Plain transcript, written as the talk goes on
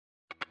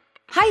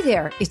Hi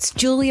there, it's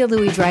Julia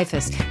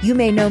Louis-Dreyfus. You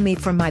may know me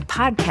from my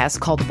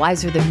podcast called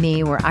Wiser Than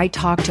Me, where I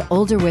talk to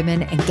older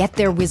women and get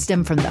their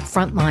wisdom from the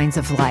front lines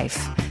of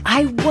life.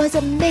 I was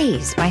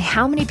amazed by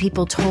how many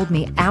people told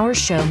me our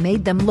show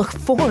made them look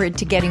forward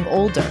to getting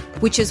older,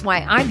 which is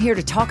why I'm here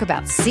to talk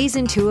about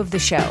season 2 of the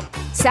show.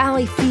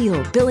 Sally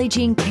Field, Billie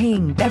Jean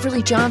King,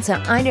 Beverly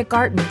Johnson, Ina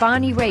Garten,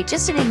 Bonnie Raitt,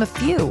 just to name a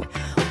few.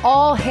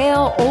 All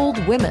hail old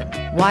women.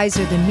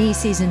 Wiser Than Me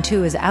season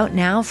 2 is out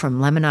now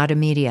from Lemonada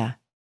Media.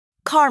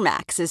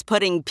 CarMax is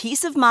putting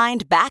peace of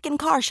mind back in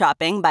car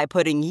shopping by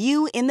putting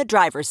you in the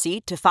driver's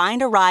seat to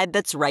find a ride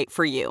that's right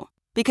for you.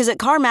 Because at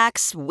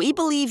CarMax, we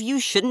believe you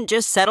shouldn't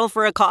just settle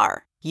for a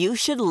car. You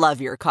should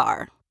love your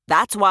car.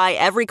 That's why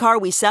every car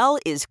we sell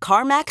is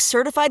CarMax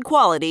certified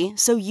quality,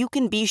 so you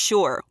can be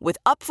sure with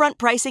upfront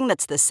pricing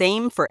that's the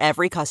same for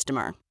every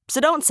customer. So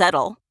don't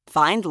settle.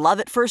 Find love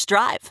at first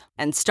drive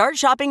and start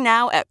shopping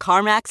now at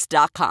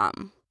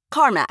CarMax.com.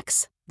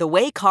 CarMax, the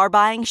way car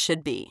buying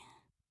should be.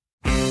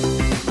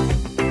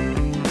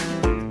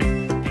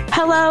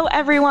 Hello,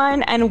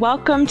 everyone, and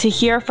welcome to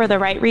Here for the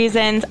Right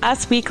Reasons,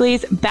 Us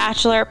Weekly's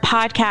Bachelor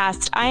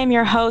podcast. I am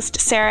your host,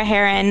 Sarah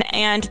Heron,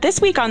 and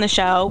this week on the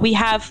show, we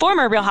have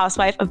former Real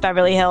Housewife of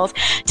Beverly Hills,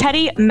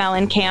 Teddi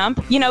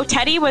Mellencamp. You know,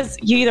 Teddi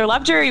you either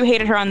loved her or you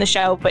hated her on the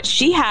show, but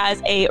she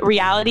has a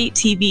reality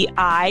TV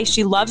eye.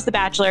 She loves The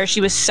Bachelor.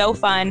 She was so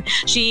fun.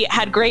 She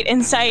had great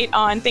insight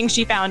on things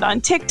she found on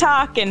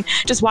TikTok and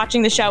just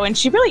watching the show, and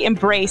she really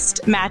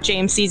embraced Matt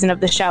James' season of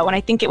the show, and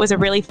I think it was a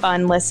really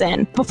fun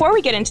listen. Before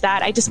we get into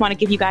that, I just want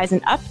to give you guys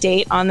an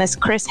update on this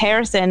Chris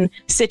Harrison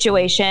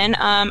situation.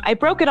 I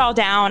broke it all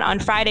down on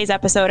Friday's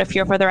episode of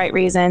Here for the Right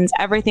Reasons,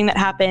 everything that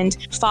happened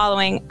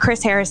following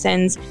Chris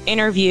Harrison's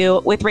interview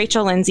with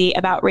Rachel Lindsay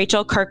about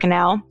Rachel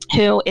Kirkconnell,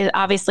 who is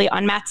obviously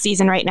on Matt's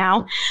season right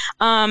now.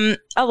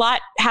 A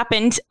lot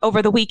happened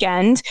over the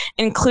weekend,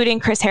 including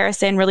Chris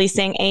Harrison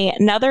releasing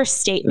another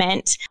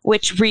statement,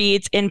 which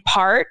reads in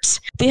part,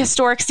 "The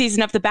historic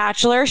season of The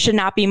Bachelor should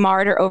not be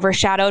marred or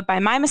overshadowed by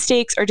my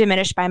mistakes or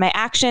diminished by my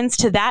actions.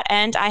 To that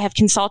end, I have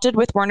consulted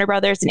with Warner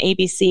Brothers and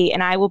ABC,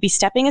 and I will be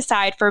stepping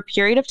aside for a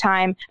period of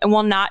time and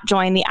will not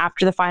join the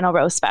After the Final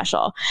Rose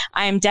special.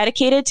 I am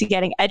dedicated to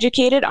getting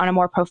educated on a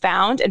more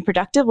profound and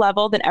productive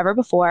level than ever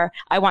before.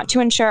 I want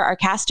to ensure our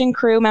cast and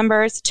crew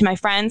members, to my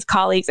friends,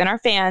 colleagues, and our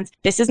fans,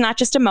 this is not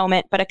just a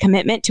moment, but a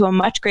commitment to a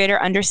much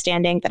greater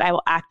understanding that I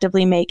will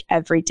actively make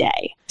every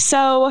day."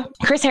 So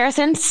Chris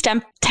Harrison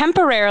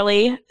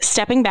temporarily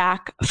stepping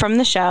back from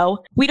the show.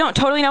 We don't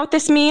totally know what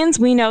this means.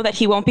 We know that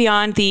he won't be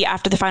on the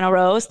After the Final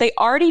Rose. They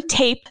already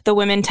taped the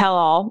Women Tell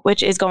All,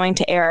 which is going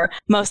to air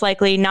most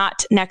likely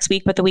not next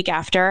week, but the week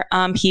after.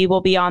 He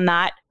will be on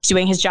that,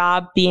 doing his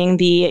job, being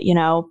the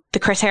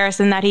Chris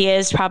Harrison that he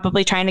is,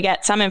 probably trying to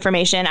get some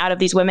information out of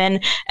these women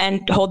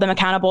and hold them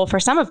accountable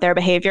for some of their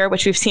behavior,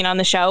 which we've seen on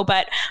the show.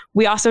 But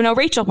we also know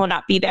Rachel will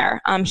not be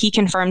there. He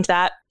confirmed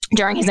that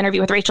during his interview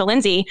with Rachel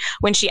Lindsay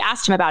when she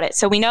asked him about it.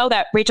 So we know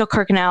that Rachel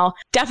Kirkconnell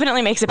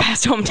definitely makes it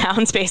past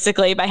hometowns,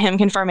 basically, by him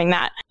confirming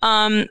that.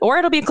 Or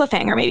it'll be a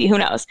cliffhanger, maybe, who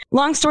knows?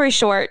 Long story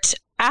short,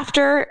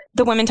 after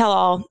the Women Tell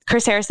All,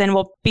 Chris Harrison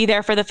will be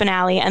there for the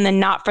finale and then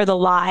not for the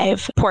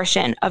live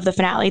portion of the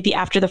finale, the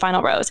After the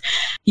Final Rose.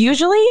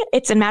 Usually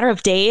it's a matter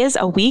of days,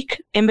 a week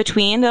in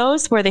between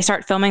those where they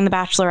start filming The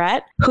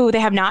Bachelorette, who they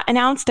have not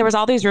announced. There was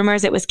all these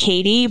rumors it was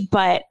Katie,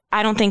 but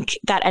I don't think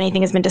that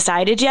anything has been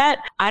decided yet.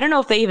 I don't know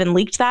if they even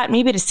leaked that,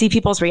 maybe to see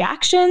people's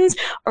reactions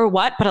or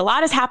what, but a lot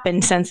has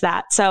happened since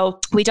that. So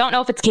we don't know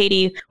if it's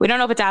Katie. We don't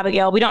know if it's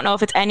Abigail. We don't know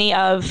if it's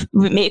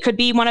it could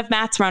be one of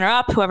Matt's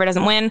runner-up, whoever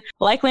doesn't win.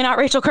 Likely not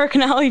Rachel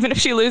Kirkconnell, even if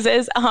she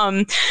loses.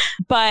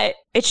 But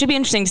it should be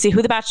interesting to see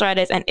who the Bachelorette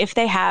is and if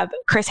they have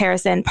Chris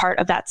Harrison part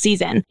of that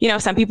season. You know,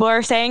 some people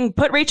are saying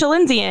put Rachel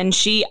Lindsay in.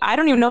 I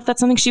don't even know if that's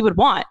something she would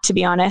want, to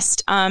be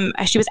honest.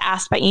 She was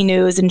asked by E!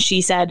 News and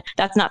she said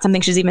that's not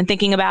something she's even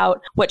thinking about.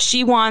 What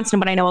she wants,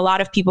 and what I know a lot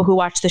of people who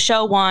watch the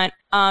show want,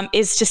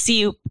 is to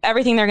see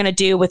everything they're going to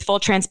do with full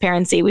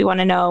transparency. We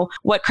want to know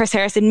what Chris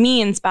Harrison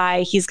means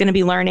by he's going to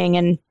be learning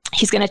and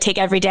he's going to take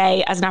every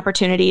day as an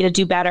opportunity to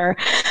do better.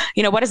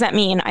 You know, what does that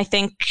mean? I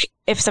think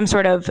if some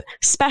sort of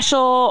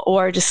special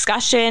or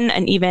discussion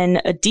and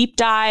even a deep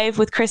dive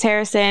with Chris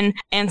Harrison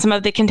and some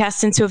of the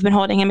contestants who have been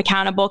holding him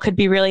accountable could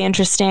be really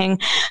interesting,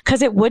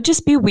 because it would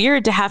just be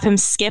weird to have him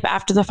skip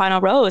After the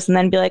Final Rose and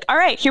then be like, all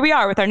right, here we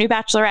are with our new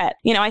Bachelorette.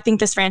 You know, I think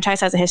this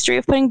franchise has a history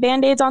of putting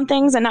Band-Aids on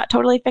things and not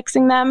totally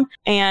fixing them.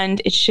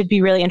 And it should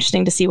be really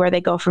interesting to see where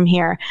they go from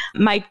here.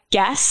 My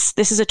guess,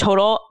 this is a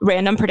total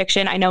random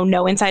prediction, I know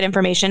no inside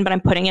information, but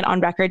I'm putting it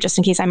on record just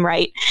in case I'm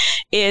right,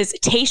 is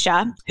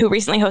Tayshia, who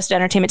recently hosted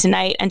Entertainment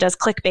Tonight and does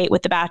clickbait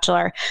with The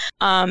Bachelor,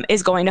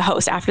 is going to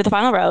host After the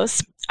Final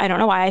Rose. I don't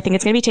know why. I think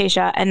it's going to be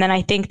Tayshia. And then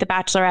I think The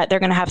Bachelorette, they're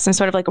going to have some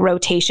sort of like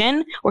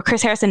rotation where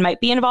Chris Harrison might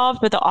be involved,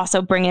 but they'll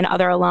also bring in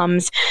other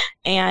alums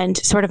and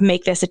sort of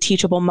make this a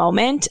teachable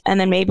moment. And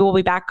then maybe we'll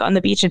be back on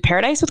the beach in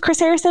paradise with Chris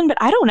Harrison. But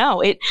I don't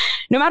know.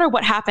 No matter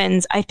what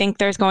happens, I think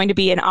there's going to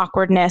be an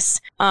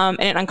awkwardness and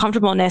an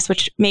uncomfortableness,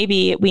 which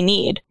maybe we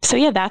need. So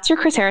yeah, that's your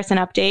Chris Harrison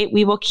update.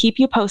 We will keep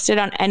you posted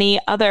on any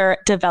other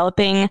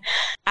developing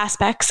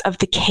aspects of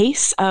the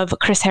case of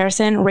Chris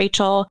Harrison,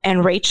 Rachel,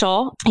 and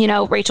Rachel. You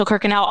know, Rachel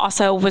Kirkconnell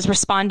also was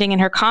responding in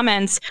her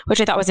comments, which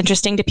I thought was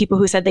interesting, to people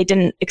who said they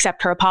didn't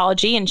accept her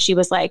apology. And she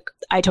was like,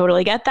 I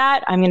totally get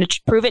that. I'm going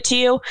to prove it to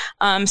you.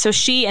 So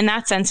she, in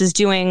that sense, is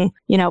doing,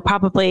 you know,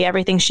 probably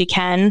everything she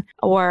can,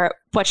 or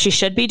what she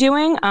should be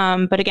doing.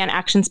 But again,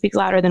 actions speak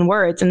louder than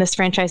words. And this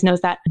franchise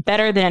knows that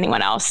better than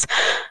anyone else.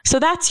 So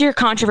that's your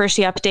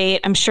controversy update.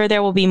 I'm sure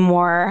there will be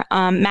more.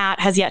 Matt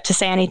has yet to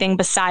say anything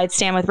besides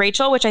stand with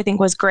Rachel, which I think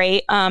was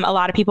great. A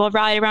lot of people have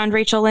rallied around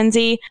Rachel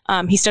Lindsay.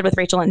 He stood with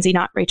Rachel Lindsay,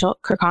 not Rachel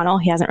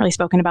Kirkconnell. He hasn't really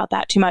spoken about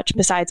that too much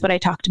besides what I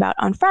talked about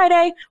on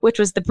Friday, which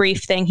was the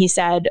brief thing he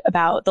said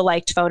about the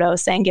liked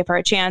photos saying give her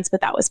a chance.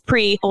 But that was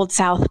pre-Old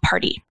South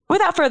party.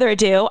 Without further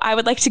ado, I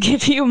would like to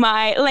give you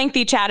my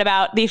lengthy chat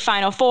about the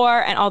Final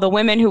Four and all the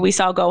women who we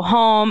saw go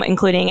home,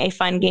 including a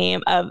fun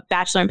game of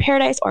Bachelor in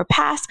Paradise or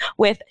Pass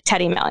with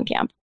Teddi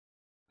Mellencamp.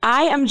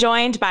 I am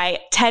joined by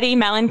Teddi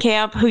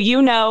Mellencamp, who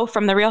you know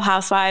from The Real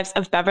Housewives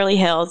of Beverly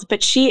Hills,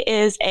 but she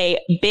is a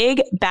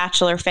big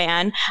Bachelor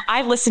fan.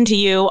 I've listened to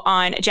you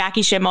on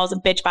Jackie Schimmel's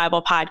Bitch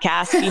Bible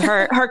podcast, be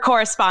her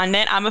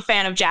correspondent. I'm a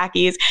fan of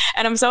Jackie's,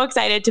 and I'm so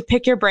excited to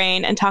pick your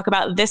brain and talk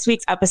about this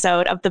week's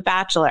episode of The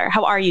Bachelor.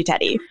 How are you,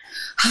 Teddi?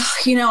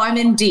 You know, I'm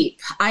in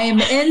deep. I am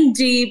in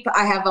deep.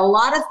 I have a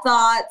lot of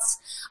thoughts.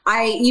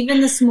 I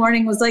even this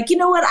morning was like, you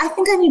know what? I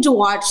think I need to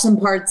watch some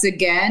parts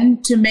again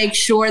to make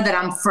sure that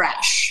I'm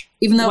fresh,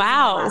 even though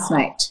last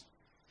night.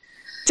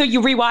 So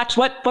you rewatched,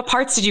 what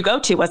parts did you go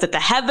to? Was it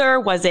the Heather?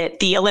 Was it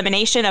the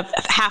elimination of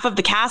half of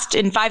the cast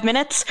in 5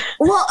 minutes?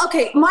 Well,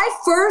 okay. My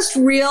first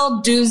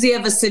real doozy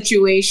of a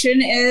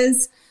situation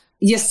is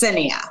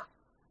Yesenia.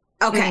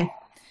 Okay.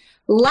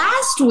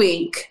 Last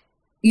week,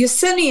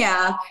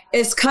 Yesenia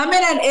is coming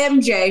at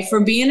MJ for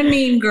being a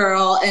mean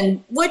girl,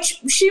 and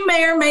which she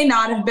may or may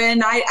not have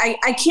been.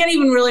 I can't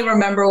even really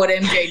remember what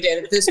MJ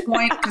did at this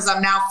point because I'm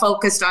now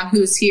focused on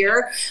who's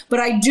here. But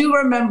I do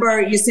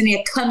remember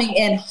Yesenia coming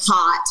in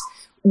hot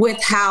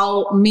with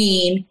how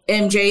mean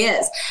MJ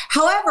is.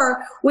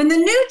 However, when the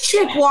new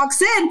chick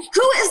walks in,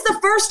 who is the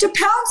first to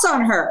pounce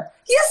on her?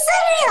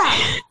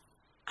 Yesenia!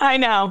 I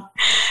know.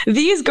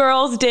 These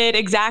girls did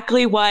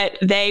exactly what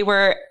they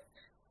were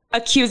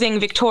accusing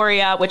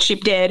Victoria, which she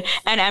did,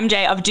 and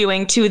MJ of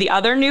doing to the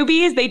other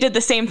newbies. They did the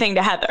same thing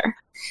to Heather.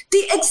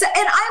 And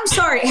I'm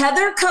sorry,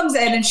 Heather comes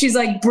in and she's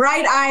like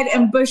bright-eyed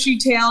and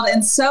bushy-tailed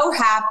and so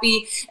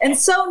happy and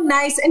so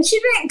nice. And she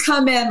didn't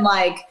come in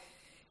like,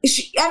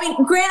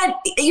 granted,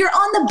 you're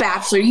on The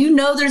Bachelor. You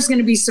know there's going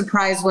to be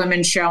surprise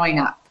women showing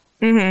up.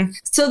 Mm-hmm.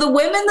 So the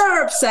women that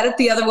are upset at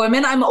the other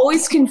women, I'm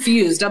always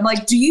confused. I'm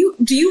like, do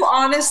you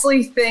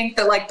honestly think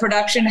that like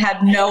production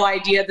had no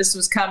idea this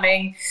was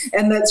coming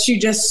and that she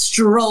just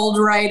strolled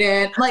right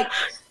in? Like,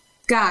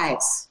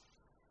 guys.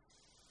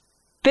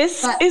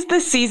 This is the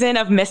season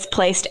of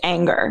misplaced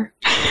anger.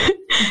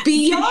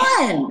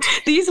 Beyond.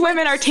 These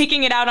women are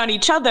taking it out on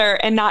each other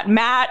and not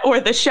Matt or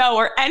the show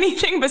or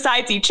anything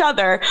besides each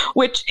other,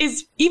 which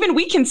is even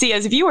we can see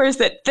as viewers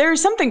that there's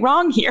something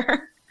wrong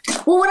here.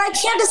 Well, what I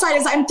can't decide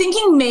is I'm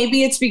thinking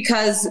maybe it's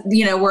because,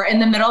 you know, we're in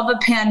the middle of a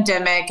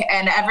pandemic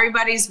and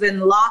everybody's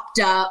been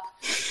locked up,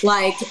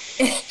 like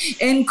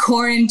in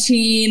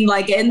quarantine,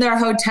 like in their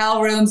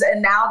hotel rooms.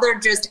 And now they're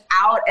just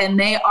out and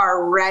they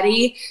are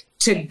ready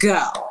to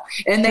go.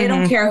 And they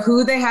don't care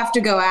who they have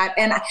to go at.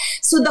 And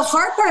so the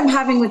hard part I'm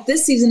having with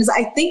this season is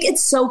I think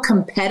it's so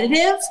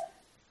competitive,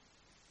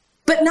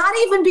 but not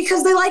even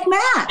because they like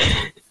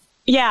Matt.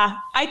 Yeah,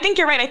 I think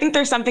you're right. I think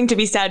there's something to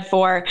be said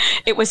for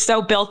it was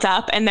so built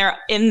up and they're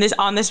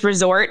on this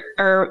resort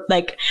or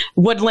like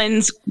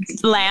Woodlands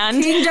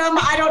land. Kingdom,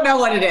 I don't know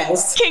what it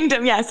is.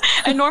 Kingdom, yes.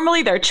 And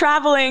normally they're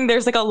traveling.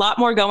 There's like a lot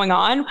more going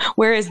on.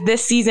 Whereas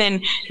this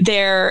season,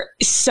 they're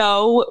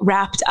so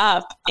wrapped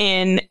up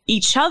in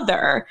each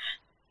other.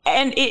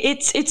 And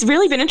it's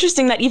really been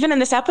interesting that even in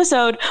this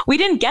episode, we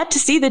didn't get to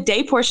see the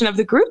day portion of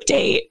the group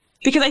date.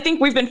 Because I think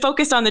we've been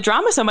focused on the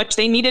drama so much,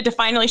 they needed to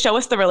finally show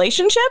us the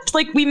relationships.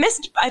 Like we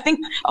missed, I think,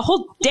 a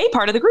whole day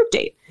part of the group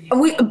date.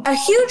 A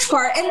huge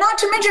part. And not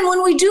to mention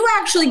when we do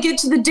actually get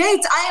to the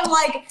dates,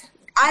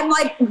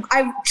 I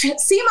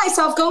see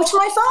myself go to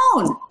my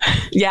phone.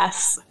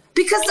 Yes.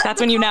 Because that's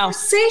when you know. The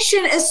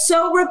conversation is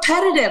so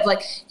repetitive.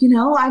 Like, you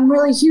know, I'm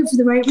really here for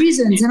the right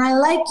reasons and I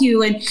like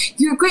you and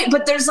you're great.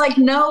 But there's like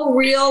no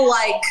real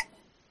like,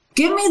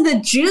 give me the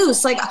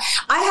juice. Like,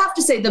 I have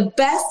to say the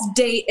best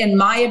date, in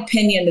my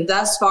opinion,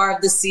 thus far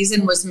of the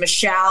season was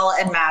Michelle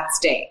and Matt's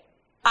date.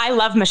 I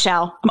love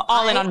Michelle. I'm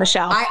all in on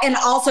Michelle. And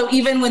also,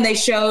 even when they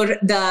showed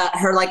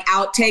her like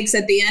outtakes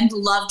at the end,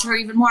 loved her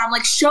even more. I'm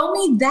like, show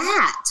me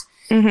that.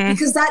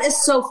 because that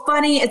is so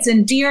funny. It's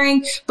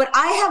endearing. But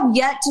I have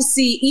yet to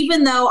see,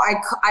 even though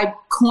I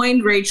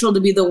coined Rachel to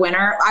be the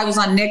winner, I was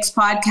on Nick's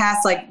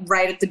podcast, like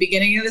right at the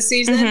beginning of the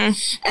season.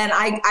 And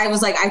I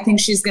was like, I think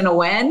she's going to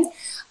win.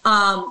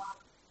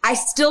 I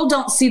still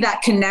don't see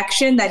that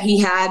connection that he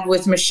had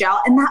with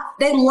Michelle, and that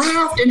they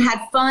laughed and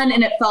had fun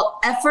and it felt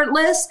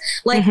effortless.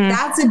 Like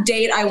that's a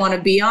date I want to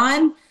be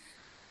on.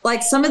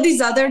 Like some of these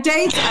other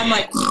dates, I'm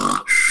like,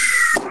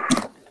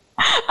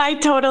 I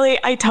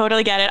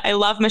totally get it. I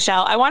love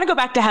Michelle. I want to go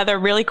back to Heather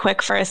really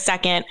quick for a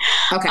second.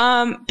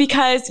 Okay.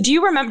 Because did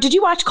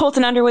you watch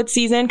Colton Underwood's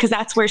season? Cause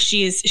that's where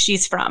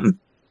she's from.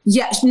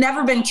 Yes.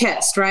 Never Been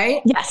Kissed,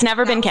 right? Yes.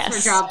 Never Been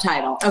Kissed. Her job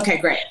title. Okay,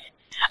 great.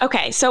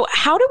 Okay, so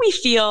how do we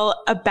feel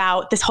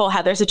about this whole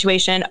Heather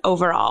situation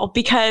overall?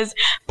 Because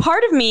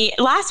part of me,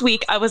 last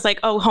week, I was like,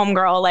 oh,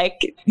 homegirl,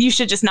 like, you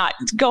should just not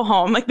go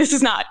home. Like, this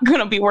is not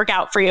going to work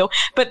out for you.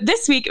 But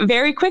this week,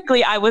 very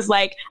quickly, I was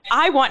like,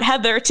 I want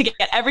Heather to get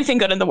everything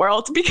good in the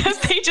world, because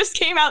they just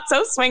came out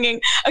so swinging,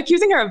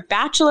 accusing her of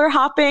bachelor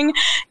hopping.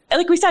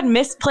 Like we said,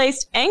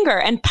 misplaced anger.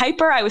 And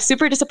Piper, I was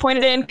super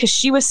disappointed in, because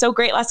she was so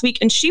great last week.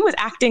 And she was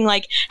acting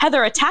like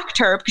Heather attacked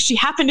her because she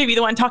happened to be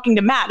the one talking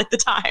to Matt at the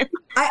time.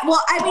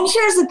 I mean,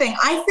 here's the thing.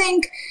 I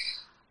think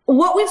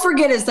what we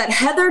forget is that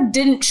Heather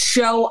didn't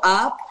show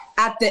up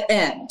at the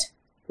end.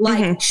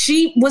 Like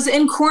she was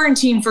in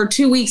quarantine for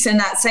 2 weeks in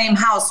that same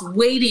house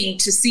waiting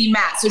to see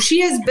Matt. So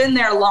she has been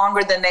there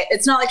longer than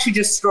it's not like she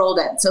just strolled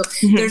in. So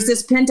there's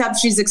this pent up,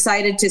 she's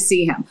excited to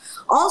see him.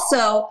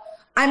 Also,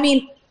 I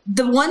mean,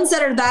 the ones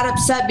that are that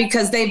upset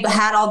because they've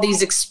had all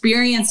these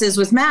experiences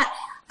with Matt.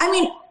 I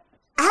mean,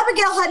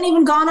 Abigail hadn't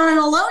even gone on an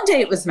alone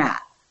date with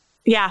Matt.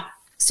 Yeah.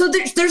 So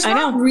there's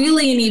not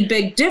really any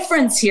big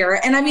difference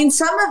here. And I mean,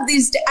 some of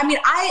these, I mean,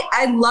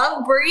 I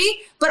love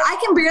Brie, but I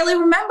can barely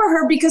remember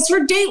her because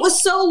her date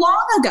was so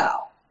long ago.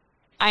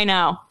 I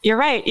know. You're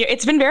right.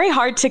 It's been very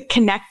hard to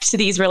connect to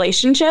these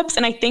relationships.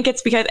 And I think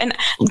it's because, and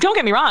don't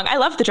get me wrong, I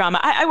love the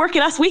drama. I work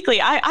at Us Weekly.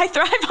 I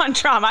thrive on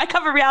drama. I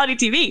cover reality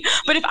TV.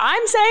 But if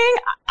I'm saying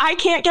I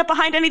can't get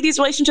behind any of these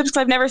relationships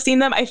because I've never seen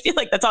them, I feel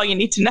like that's all you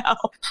need to know.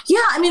 Yeah.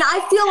 I mean,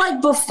 I feel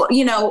like before,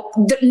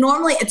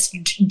 normally it's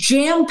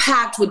jam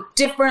packed with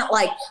different,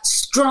 like,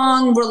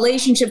 strong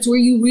relationships where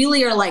you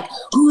really are like,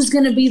 who's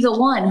going to be the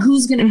one?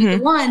 Who's going to be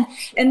the one?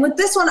 And with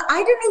this one,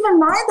 I didn't even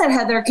mind that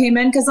Heather came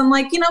in because I'm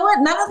like, you know what?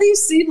 None of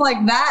these seem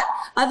like that,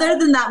 other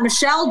than that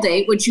Michelle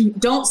date, which you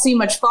don't see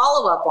much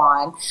follow up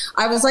on.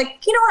 I was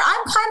like, you know what?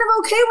 I'm kind of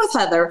okay with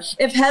Heather.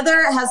 If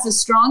Heather has a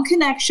strong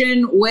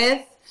connection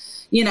with,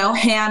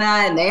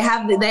 Hannah, and they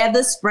have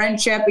this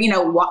friendship,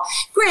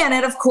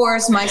 granted, of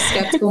course, my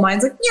skeptical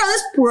mind's like,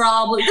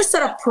 this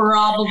setup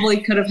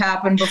probably could have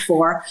happened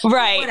before.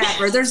 Right.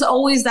 Whatever. There's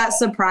always that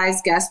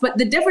surprise guest. But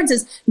the difference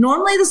is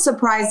normally the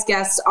surprise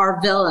guests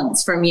are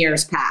villains from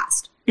years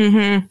past.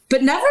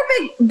 But Never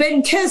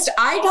Been Kissed,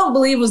 I don't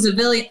believe was a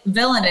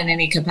villain in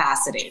any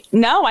capacity.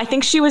 No, I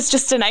think she was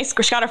just she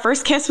got her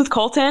first kiss with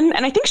Colton,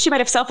 and I think she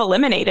might have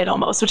self-eliminated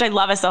almost, which I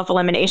love a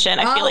self-elimination.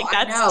 I feel like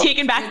that's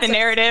taken back the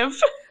narrative.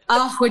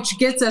 Which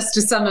gets us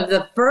to some of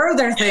the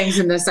further things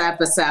in this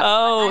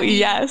episode.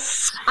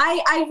 Yes.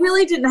 I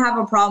really didn't have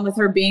a problem with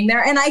her being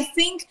there. And I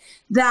think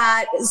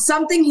that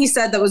something he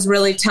said that was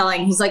really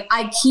telling, he's like,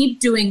 I keep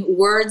doing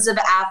words of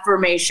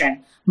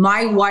affirmation.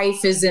 My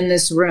wife is in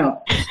this room.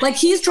 Like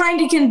he's trying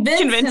to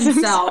convince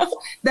himself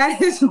that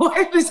his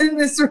wife is in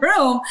this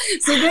room.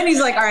 So then he's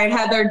like, all right,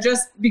 Heather,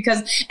 just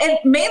because, and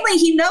mainly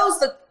he knows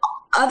that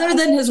other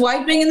than his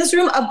wife being in this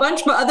room, a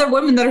bunch of other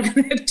women that are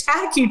going to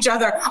attack each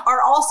other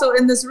are also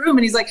in this room.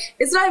 And he's like,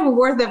 it's not even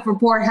worth it for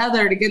poor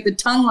Heather to get the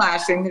tongue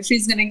lashing that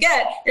she's going to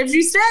get if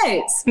she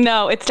stays.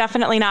 No, it's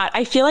definitely not.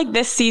 I feel like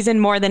this season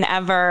more than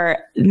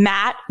ever,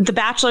 Matt, the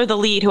bachelor, the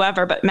lead,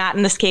 whoever, but Matt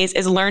in this case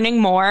is learning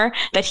more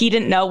that he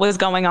didn't know was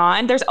going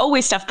on. There's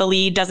always stuff the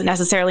lead doesn't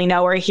necessarily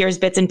know or he hears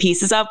bits and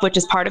pieces of, which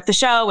is part of the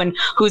show, and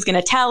who's going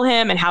to tell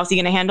him and how's he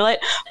going to handle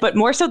it. But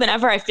more so than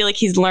ever, I feel like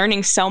he's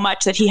learning so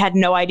much that he had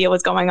no idea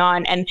what's going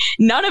on. And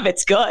none of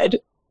it's good.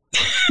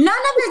 None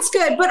of it's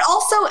good, but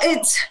also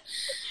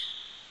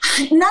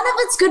none of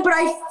it's good. But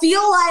I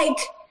feel like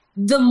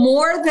the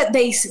more that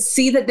they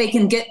see that they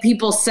can get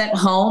people sent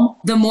home,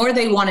 the more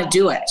they want to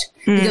do it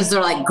because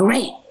they're like,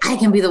 great, I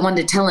can be the one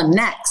to tell him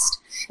next.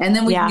 And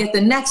then we can get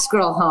the next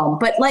girl home.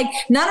 But like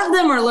none of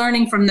them are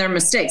learning from their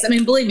mistakes. I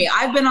mean, believe me,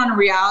 I've been on a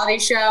reality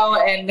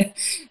show and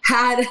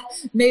had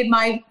made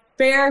my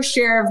fair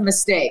share of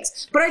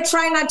mistakes, but I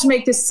try not to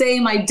make the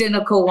same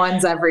identical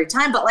ones every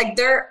time, but like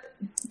they're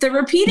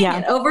repeating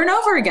it over and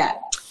over again.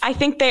 I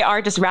think they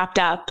are just wrapped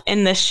up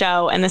in this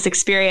show and this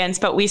experience,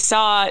 but we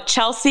saw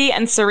Chelsea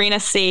and Serena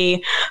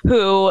C,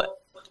 who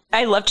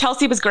I love.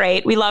 Chelsea was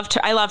great. We loved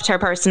her. I loved her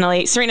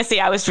personally. Serena C,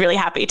 I was really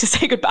happy to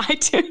say goodbye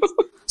to.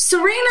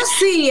 Serena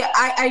C,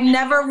 I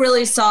never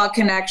really saw a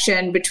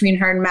connection between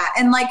her and Matt.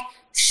 And like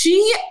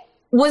she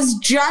was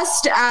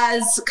just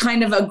as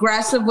kind of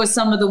aggressive with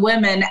some of the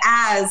women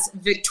as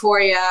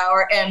Victoria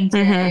or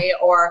MJ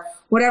or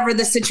whatever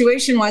the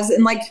situation was.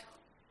 And like,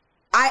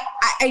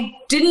 I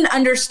didn't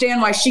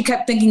understand why she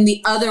kept thinking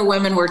the other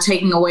women were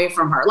taking away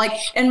from her. Like,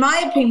 in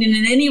my opinion,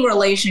 in any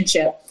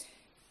relationship,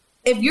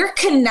 if you're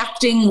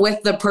connecting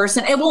with the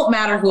person, it won't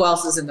matter who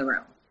else is in the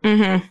room.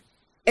 Mm-hmm.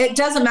 It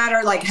doesn't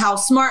matter like how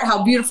smart,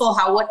 how beautiful,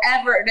 how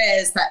whatever it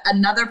is that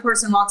another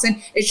person walks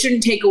in, it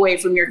shouldn't take away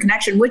from your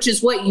connection, which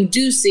is what you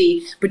do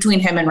see between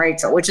him and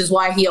Rachel, which is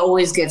why he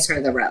always gives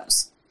her the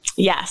rose.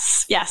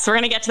 Yes. We're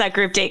going to get to that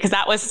group date because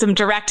that was some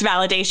direct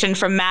validation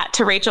from Matt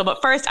to Rachel.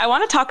 But first, I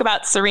want to talk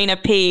about Serena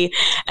P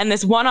and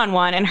this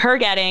one-on-one and her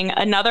getting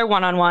another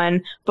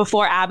one-on-one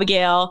before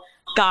Abigail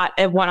got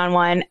a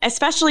one-on-one,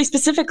 especially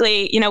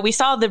specifically, we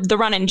saw the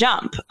run and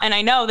jump. And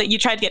I know that you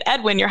tried to get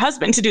Edwin, your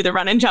husband, to do the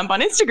run and jump on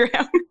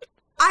Instagram.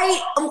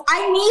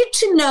 I need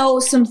to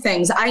know some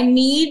things. I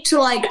need to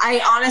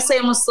I honestly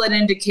almost slid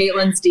into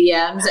Caitlin's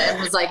DMs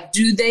and was like,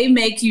 do they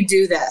make you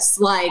do this?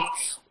 Like,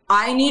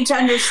 I need to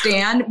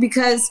understand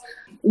because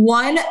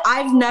one,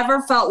 I've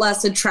never felt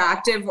less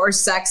attractive or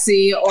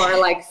sexy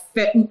or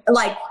fit,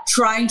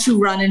 trying to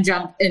run and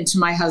jump into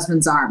my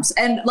husband's arms.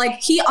 And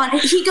he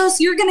goes,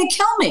 you're going to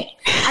kill me.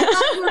 I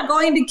thought you were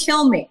going to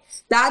kill me.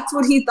 That's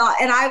what he thought.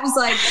 And I was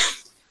like,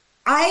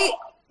 I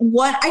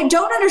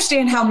don't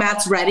understand how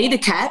Matt's ready to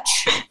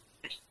catch.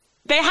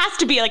 There has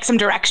to be some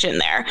direction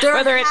there.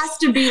 Whether has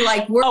to be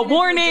we're a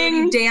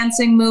warning,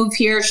 dancing move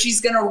here. She's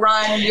going to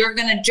run. You're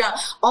going to jump.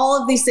 All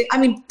of these things. I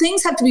mean,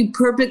 things have to be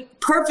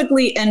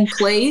perfectly in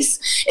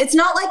place. It's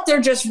not like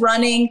they're just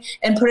running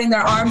and putting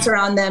their arms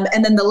around them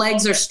and then the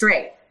legs are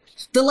straight.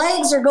 The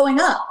legs are going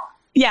up.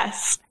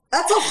 Yes.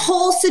 That's a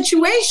whole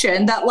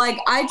situation that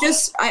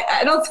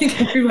I don't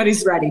think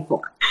everybody's ready for.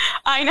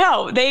 I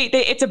know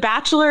it's a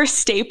Bachelor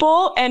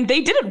staple and they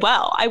did it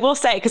well, I will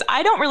say, because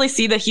I don't really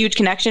see the huge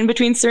connection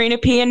between Serena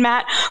P and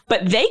Matt,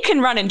 but they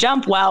can run and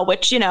jump well,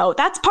 which,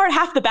 that's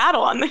half the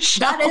battle on the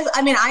show. That is,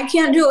 I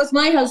can't do it with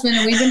my husband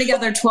and we've been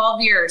together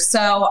 12 years.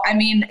 So,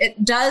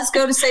 it does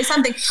go to say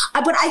something,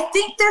 but I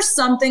think there's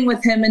something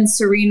with him and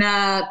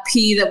Serena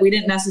P that we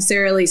didn't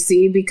necessarily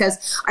see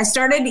because I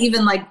started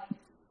even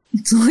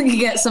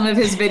looking at some of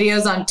his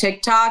videos on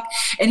TikTok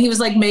and he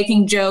was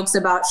making jokes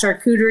about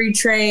charcuterie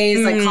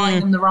trays, calling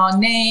them the wrong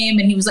name.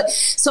 And he was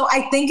so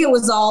I think it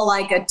was all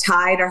a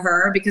tie to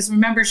her because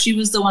remember she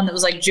was the one that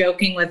was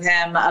joking with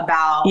him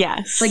about,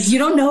 yes, you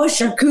don't know a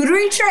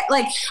charcuterie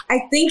tray. I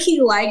think he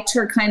liked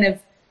her kind of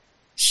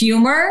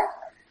humor.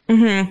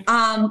 Mm-hmm.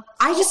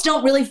 I just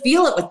don't really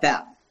feel it with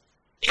them.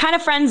 Kind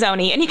of friend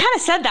zoney. And he kind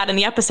of said that in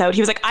the episode.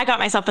 He was like, I got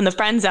myself in the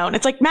friend zone.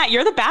 It's Matt,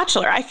 you're the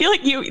Bachelor. I feel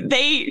like you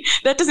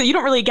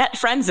don't really get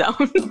friend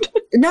zoned.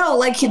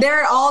 No,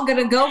 they're all going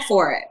to go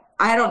for it.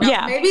 I don't know.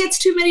 Yeah. Maybe it's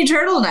too many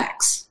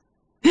turtlenecks.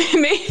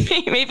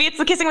 Maybe it's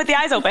the kissing with the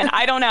eyes open.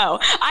 I don't know.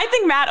 I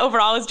think Matt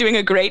overall is doing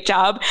a great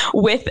job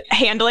with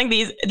handling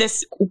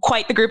this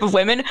quite the group of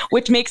women,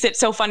 which makes it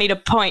so funny to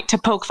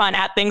poke fun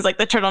at things like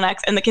the turtlenecks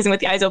and the kissing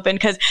with the eyes open.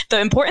 Because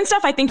the important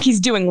stuff, I think he's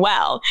doing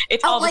well.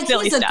 It's all the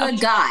silly stuff. He's a good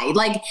guy.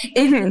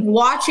 If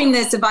watching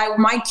this, if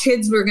my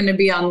kids were going to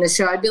be on the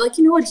show, I'd be like,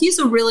 you know what? He's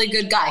a really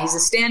good guy. He's a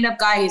stand-up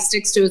guy. He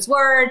sticks to his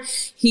word.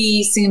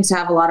 He seems to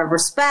have a lot of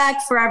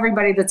respect for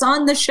everybody that's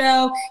on the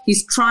show.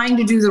 He's trying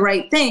to do the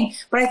right thing.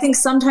 But I think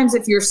sometimes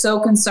if you're so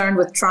concerned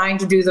with trying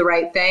to do the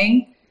right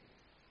thing,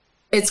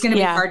 it's going to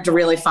be hard to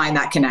really find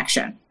that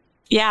connection.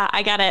 Yeah,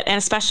 I get it. And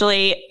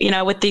especially,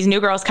 with these new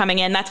girls coming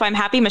in, that's why I'm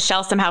happy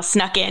Michelle somehow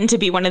snuck in to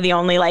be one of the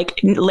only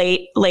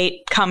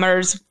late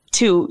comers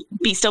to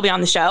still be on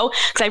the show.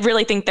 Because I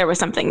really think there was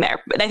something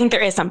there. But I think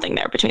there is something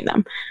there between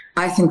them.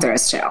 I think there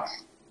is too.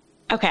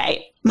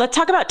 Okay, let's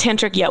talk about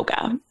tantric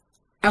yoga.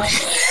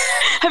 Okay.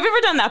 Have you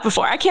ever done that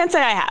before? I can't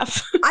say I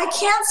have. I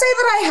can't say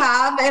that I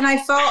have, and I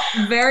felt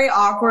very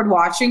awkward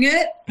watching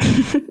it.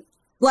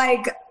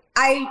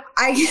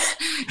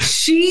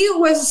 She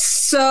was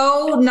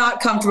so not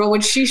comfortable,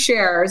 which she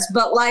shares,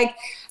 but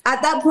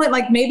at that point,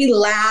 maybe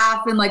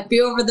laugh and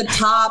be over the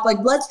top.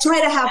 Let's try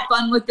to have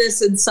fun with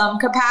this in some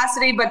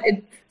capacity. But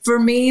for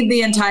me,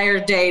 the entire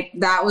date,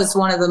 that was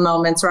one of the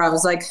moments where I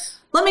was like,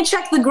 let me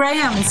check the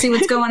gram and see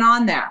what's going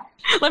on there.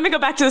 Let me go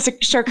back to the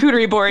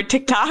charcuterie board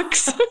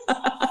TikToks.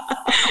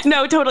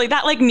 No, totally.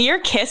 That near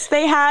kiss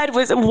they had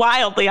was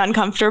wildly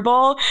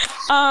uncomfortable.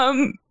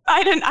 I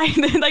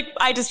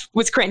just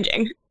was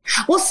cringing.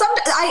 Well,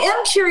 I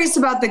am curious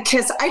about the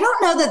kiss. I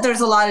don't know that there's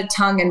a lot of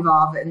tongue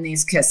involved in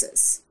these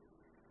kisses.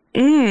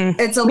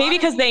 It's maybe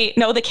because they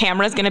know the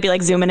camera's going to be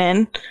zooming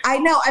in. I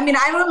know.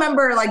 I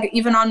remember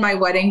even on my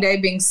wedding day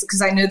because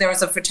I knew there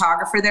was a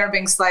photographer there,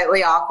 being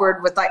slightly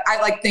awkward with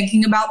I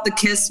thinking about the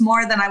kiss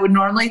more than I would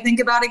normally think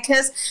about a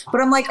kiss.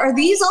 But I'm are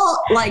these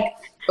all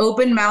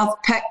open mouth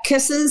peck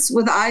kisses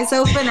with eyes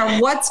open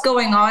or what's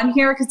going on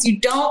here? Because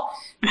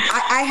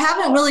I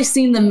haven't really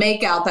seen the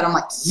makeout that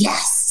I'm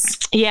yes.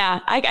 Yeah,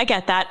 I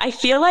get that. I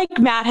feel like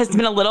Matt has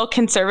been a little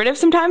conservative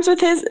sometimes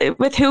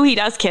with who he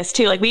does kiss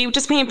too. We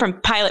just came from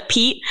Pilot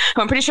Pete,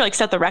 who I'm pretty sure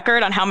set the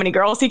record on how many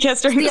girls he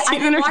kissed during the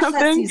season or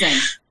something.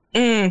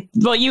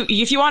 Well,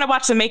 if you want to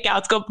watch the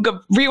makeouts, go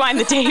rewind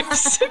the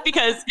tapes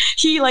because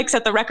he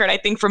set the record, I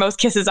think, for most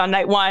kisses on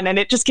night one, and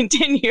it just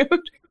continued.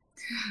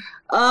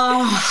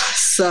 Oh,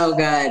 so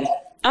good.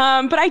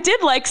 But I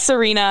did like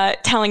Serena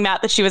telling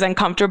Matt that she was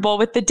uncomfortable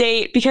with the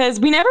date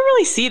because we never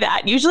really see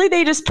that. Usually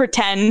they just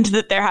pretend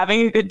that they're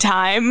having a good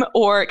time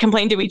or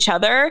complain to each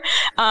other,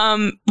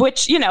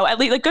 which, you know, at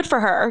least like good for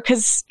her,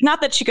 because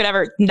not that she could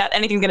ever, not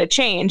anything's going to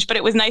change, but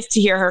it was nice to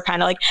hear her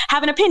kind of like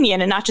have an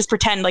opinion and not just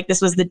pretend like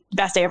this was the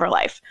best day of her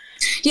life.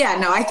 Yeah,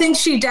 no, I think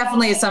she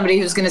definitely is somebody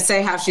who's going to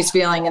say how she's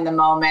feeling in the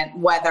moment,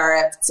 whether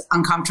it's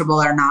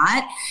uncomfortable or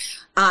not.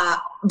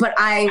 But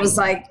I was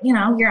like, you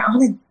know, you're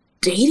on a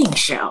dating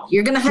show.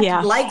 You're going to have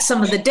to like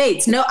some of the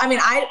dates. No, I mean,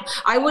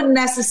 I wouldn't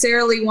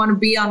necessarily want to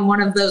be on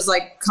one of those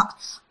like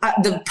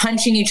the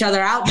punching each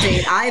other out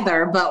date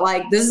either, but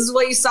like, this is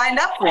what you signed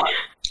up for.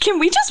 Can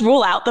we just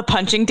rule out the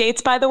punching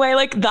dates, by the way?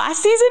 Like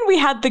last season, we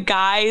had the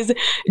guys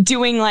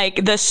doing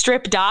like the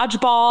strip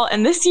dodgeball.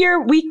 And this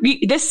year,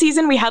 this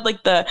season, we had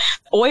like the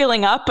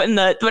oiling up and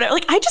the whatever.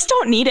 Like, I just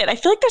don't need it. I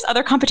feel like there's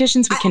other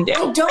competitions we can do.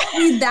 I don't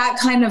need that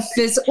kind of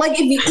physical. Like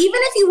even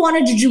if you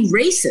wanted to do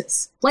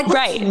races, like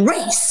let's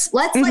race.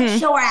 Let's like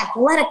show our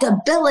athletic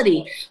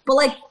ability. But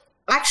like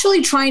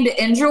actually trying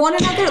to injure one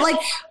another, like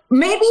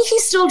maybe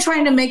he's still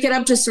trying to make it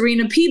up to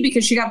Serena P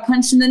because she got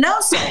punched in the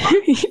nose so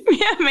hard.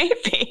 Yeah,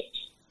 maybe.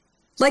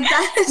 Like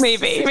that is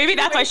maybe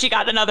that's why she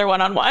got another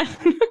one-on-one.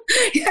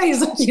 Yeah,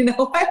 he's like, you know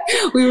what?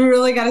 We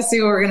really got to see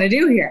what we're going to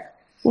do here.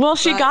 Well,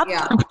 she got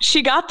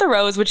the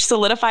rose, which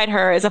solidified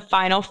her as a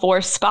Final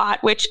Four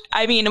spot, which,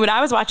 I mean, when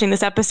I was watching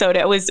this episode,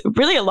 it was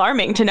really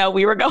alarming to know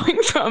we were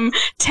going from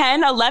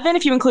 10, 11,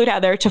 if you include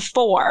Heather, to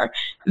 4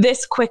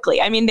 this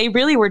quickly. I mean, they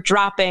really were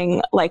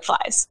dropping like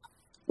flies.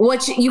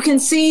 Which you can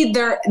see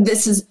they're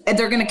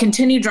going to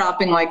continue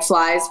dropping like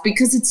flies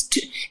because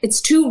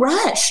it's too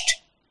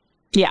rushed.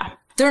 Yeah.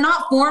 They're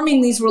not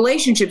forming these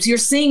relationships. You're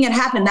seeing it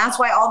happen. That's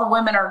why all the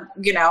women are,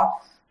 you know,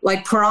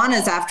 like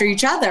piranhas after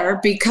each other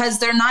because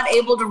they're not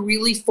able to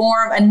really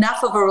form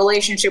enough of a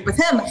relationship with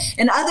him.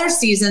 In other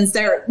seasons,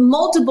 there are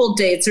multiple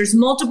dates. There's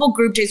multiple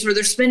group dates where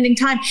they're spending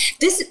time.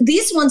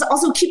 These ones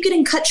also keep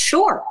getting cut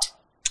short.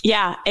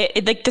 Yeah,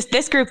 like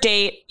this group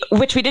date,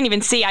 which we didn't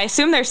even see. I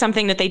assume there's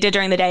something that they did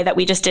during the day that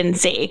we just didn't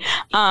see,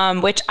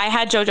 which I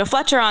had JoJo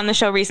Fletcher on the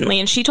show recently,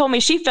 and she told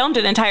me she filmed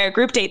an entire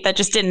group date that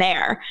just didn't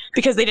air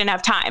because they didn't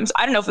have time. So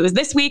I don't know if it was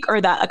this week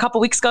or that a couple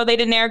weeks ago they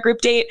didn't air a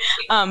group date,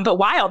 but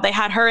wild. They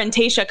had her and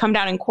Tayshia come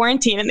down in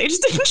quarantine, and they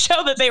just didn't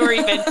show that they were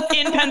even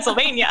in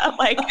Pennsylvania.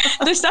 Like,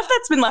 the stuff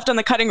that's been left on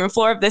the cutting room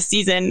floor of this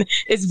season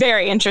is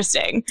very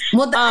interesting.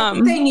 Well, I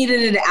think they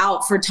needed it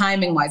out for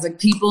timing-wise. Like,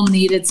 people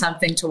needed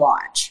something to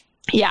watch.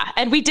 Yeah.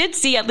 And we did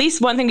see at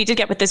least one thing we did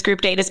get with this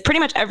group date is pretty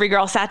much every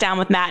girl sat down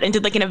with Matt and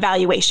did like an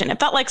evaluation. It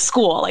felt like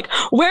school. Like,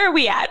 where are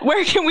we at?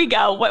 Where can we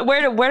go?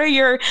 What are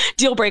your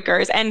deal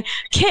breakers? And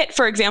Kit,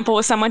 for example,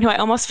 was someone who I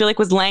almost feel like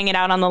was laying it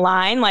out on the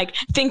line, like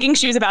thinking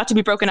she was about to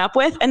be broken up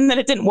with. And then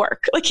it didn't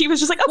work. Like, he was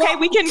just like, okay,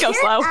 we can go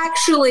slow.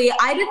 Actually,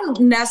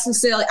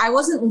 I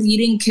wasn't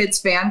leading Kit's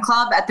fan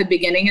club at the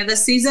beginning of the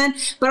season,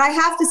 but I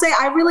have to say,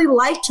 I really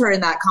liked her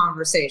in that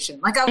conversation.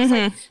 Like, I was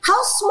like,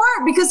 how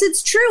smart, because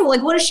it's true.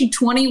 Like, what is she,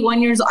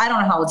 21 years old? I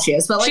don't know how old she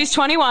is, but like, she's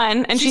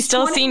 21 and she's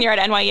still a senior at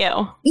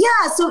NYU. Yeah.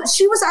 So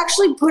she was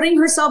actually putting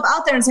herself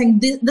out there and saying,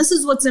 this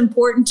is what's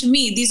important to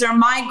me. These are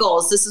my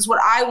goals. This is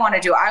what I want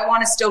to do. I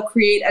want to still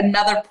create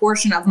another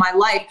portion of my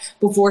life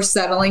before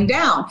settling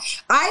down.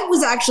 I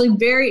was actually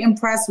very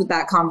impressed with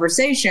that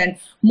conversation,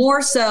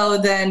 more so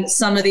than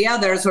some of the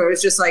others where it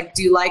was just like,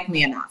 do you like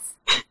me enough?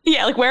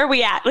 Yeah, like, where are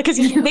we at? Because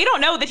they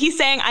don't know that he's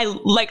saying I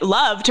like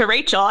love to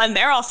Rachel, and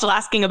they're all still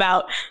asking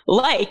about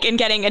like and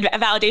getting a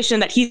validation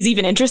that he's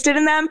even interested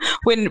in them,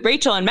 when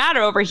Rachel and Matt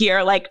are over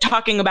here like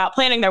talking about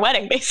planning their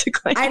wedding,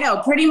 basically. I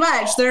know, pretty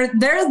much. They're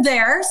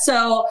there.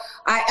 So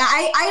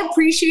I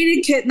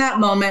appreciated Kit in that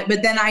moment,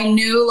 but then I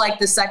knew like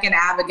the second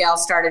Abigail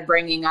started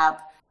bringing up,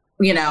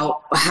 you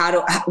know,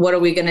 what are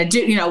we going to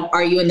do? You know,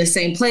 are you in the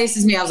same place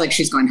as me? I was like,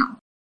 she's going home.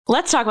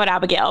 Let's talk about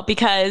Abigail,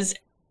 because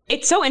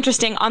it's so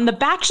interesting. On The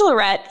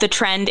Bachelorette, the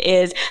trend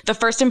is the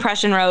first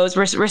impression rose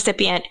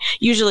recipient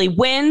usually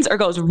wins or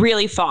goes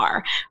really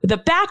far. The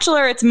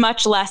Bachelor, it's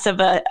much less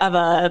of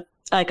a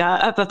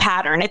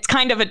pattern. It's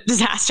kind of a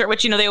disaster,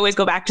 which, you know, they always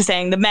go back to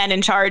saying the men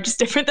in charge is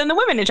different than the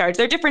women in charge.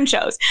 They're different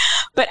shows.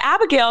 But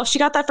Abigail, she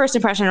got that first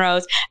impression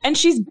rose, and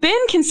she's been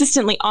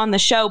consistently on the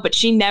show, but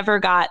she never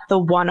got the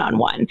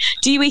one-on-one.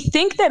 Do we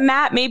think that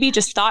Matt maybe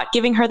just thought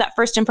giving her that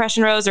first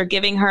impression rose or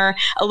giving her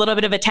a little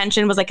bit of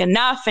attention was like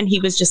enough, and he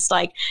was just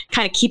like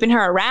kind of keeping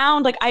her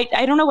around? Like,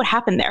 I don't know what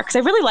happened there, because I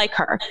really like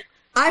her.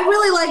 I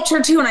really liked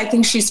her too, and I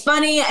think she's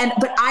funny.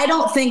 But I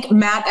don't think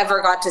Matt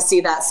ever got to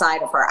see that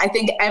side of her. I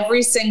think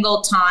every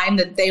single time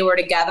that they were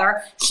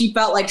together, she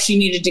felt like she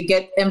needed to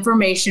get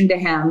information to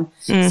him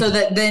so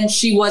that then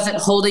she wasn't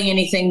holding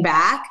anything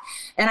back.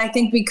 And I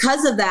think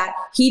because of that,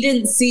 he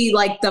didn't see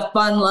like the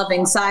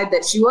fun-loving side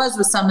that she was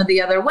with some of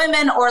the other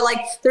women, or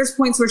like there's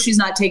points where she's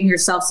not taking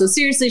herself so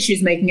seriously.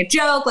 She's making a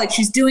joke, like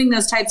she's doing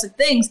those types of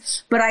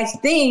things. But I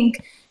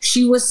think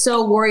she was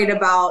so worried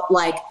about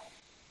like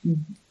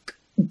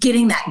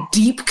getting that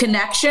deep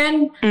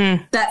connection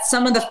that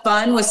some of the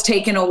fun was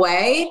taken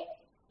away.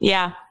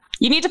 Yeah.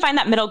 You need to find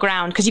that middle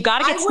ground because you got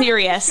to get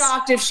serious. I'm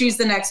shocked if she's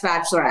the next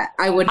Bachelorette.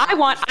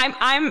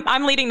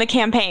 I'm leading the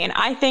campaign.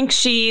 I think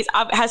she's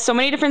has so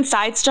many different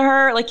sides to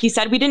her. Like you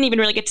said, we didn't even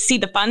really get to see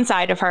the fun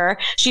side of her.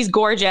 She's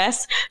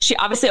gorgeous. She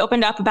obviously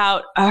opened up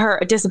about her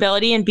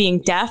disability and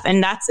being deaf,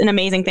 and that's an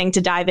amazing thing to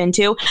dive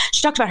into.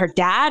 She talked about her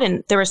dad,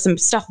 and there was some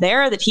stuff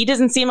there that he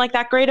doesn't seem like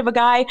that great of a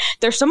guy.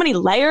 There's so many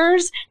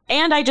layers,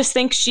 and I just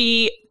think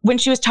when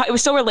she was it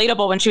was so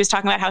relatable when she was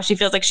talking about how she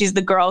feels like she's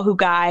the girl who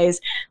guys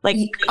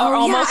are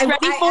almost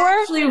ready for. I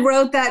actually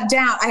wrote that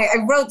down. I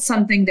wrote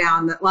something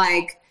down that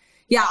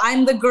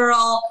I'm the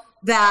girl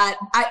that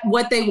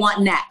what they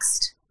want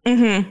next.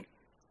 Mm-hmm.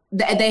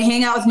 They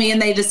hang out with me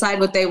and they decide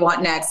what they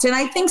want next. And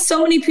I think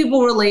so many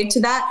people relate to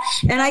that.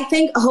 And I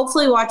think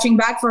hopefully watching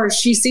back for her,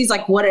 she sees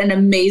what an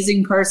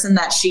amazing person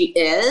that she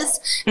is.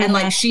 Mm-hmm.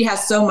 And she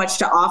has so much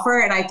to offer.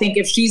 And I think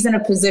if she's in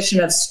a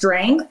position of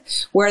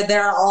strength where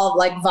they're all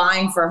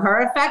vying for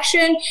her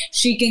affection,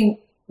 she can,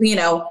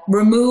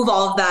 remove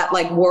all of that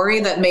worry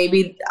that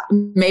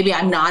maybe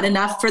I'm not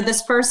enough for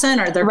this person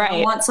or they're going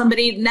to want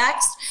somebody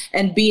next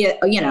and be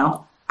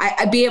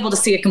I'd be able to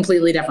see a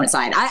completely different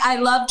side. I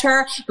loved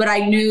her, but I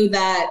knew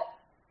that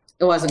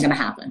it wasn't going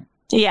to happen.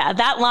 Yeah,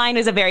 that line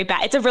is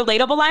it's a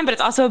relatable line, but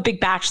it's also a big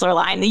Bachelor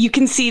line. You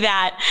can see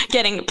that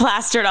getting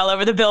plastered all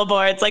over the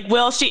billboards.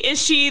 Is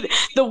she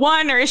the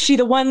one or is she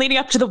the one leading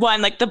up to the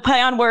one? The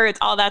play on words,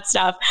 all that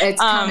stuff.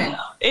 It's coming.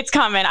 It's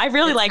coming. I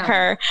really like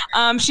her.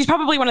 She's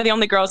probably one of the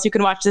only girls who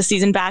can watch this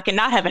season back and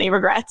not have any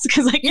regrets.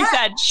 Because you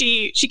said,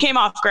 she came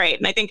off great.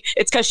 And I think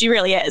it's because she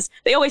really is.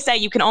 They always say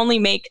you can only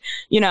make,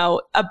 a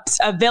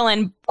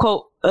villain,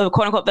 quote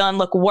unquote villain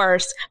look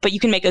worse, but you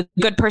can make a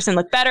good person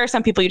look better.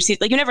 Some people you see,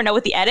 you never know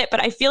with the edit,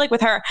 but I feel like with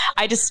her,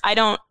 I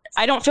don't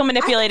feel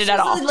manipulated at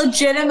all. She's a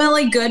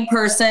legitimately good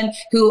person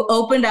who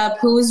opened up,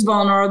 who was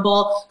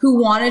vulnerable, who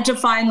wanted to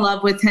find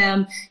love with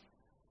him,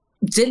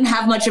 didn't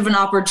have much of an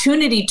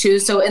opportunity to.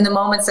 So in the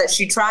moments that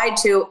she tried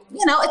to,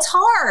 it's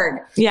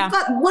hard. Yeah. You've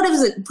got, what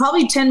is it?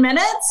 Probably 10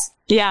 minutes.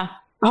 Yeah.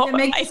 Oh,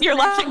 you're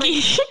lucky.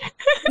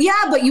 Yeah,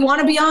 but you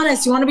want to be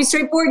honest. You want to be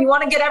straightforward. You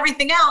want to get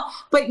everything out,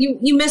 but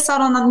you miss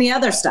out on the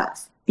other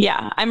stuff.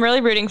 Yeah, I'm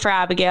really rooting for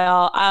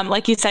Abigail.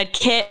 Like you said,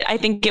 Kit, I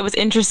think it was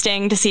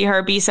interesting to see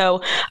her be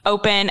so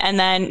open and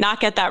then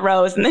not get that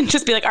rose and then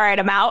just be like, all right,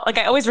 I'm out.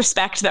 I always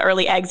respect the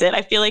early exit.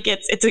 I feel like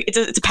it's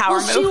a power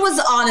move. She was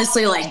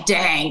honestly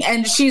dang.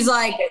 And she's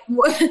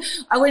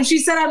when she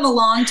said I'm a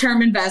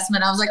long-term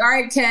investment, I was like, all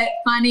right, Kit,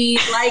 funny,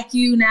 like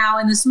you now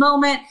in this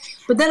moment.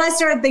 But then I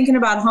started thinking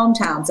about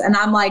hometowns and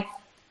I'm like,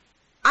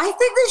 I think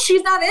that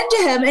she's not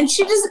into him. And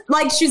she just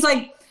she's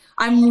like,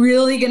 I'm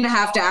really going to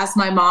have to ask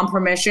my mom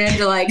permission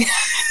to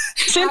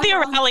Cynthia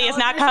Rowley is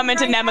not coming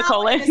to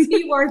Nemacolin. Is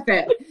he worth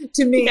it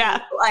to me?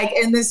 Yeah.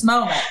 In this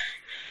moment.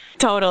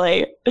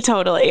 Totally.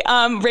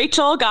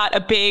 Rachel got a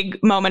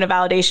big moment of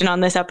validation on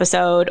this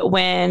episode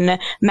when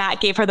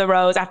Matt gave her the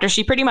rose after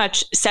she pretty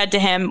much said to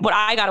him, what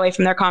I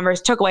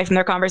took away from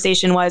their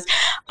conversation was,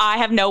 I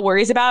have no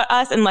worries about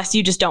us unless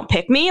you just don't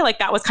pick me.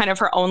 That was kind of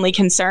her only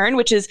concern,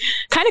 which is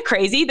kind of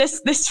crazy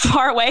this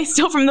far away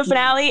still from the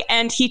finale.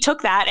 And he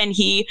took that and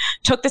he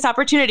took this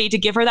opportunity to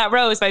give her that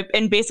rose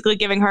and basically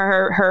giving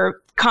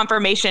her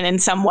confirmation in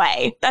some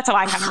way. That's how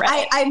I kind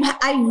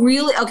of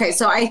read it.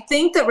 So I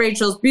think that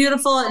Rachel's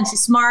beautiful and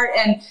she's smart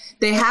and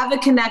they have a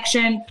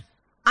connection.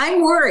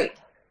 I'm worried.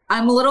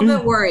 I'm a little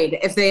bit worried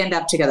if they end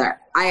up together.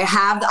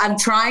 I'm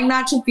trying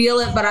not to feel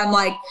it, but I'm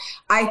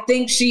I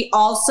think she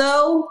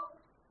also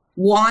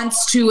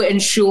wants to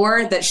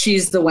ensure that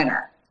she's the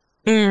winner.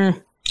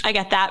 I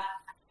get that.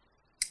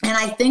 And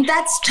I think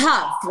that's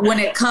tough when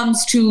it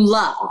comes to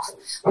love.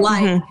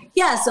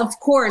 Yes, of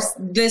course,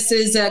 this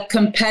is a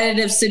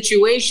competitive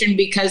situation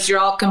because you're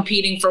all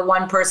competing for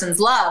one person's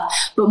love.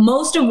 But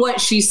most of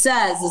what she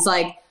says is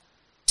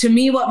to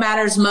me, what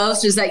matters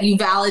most is that you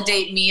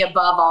validate me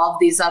above all of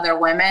these other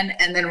women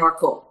and then we're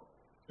cool.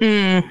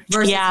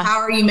 Versus how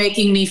are you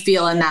making me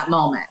feel in that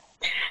moment?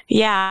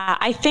 Yeah,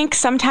 I think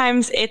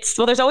sometimes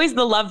there's always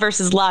the love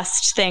versus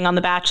lust thing on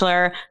The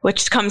Bachelor,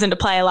 which comes into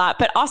play a lot.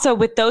 But also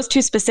with those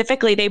two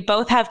specifically, they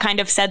both have kind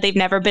of said they've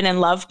never been in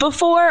love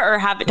before or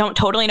don't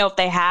totally know if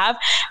they have.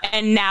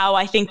 And now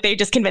I think they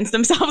just convinced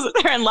themselves that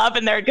they're in love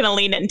and they're going to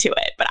lean into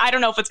it. But I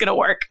don't know if it's going to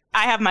work.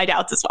 I have my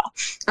doubts as well.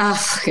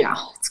 Yeah,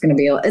 it's going to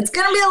be a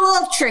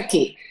little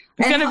tricky.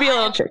 It's going to be a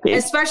little tricky.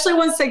 Especially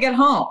once they get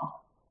home.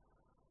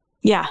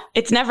 Yeah,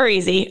 it's never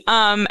easy.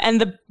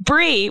 And the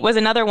Brie was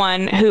another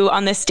one who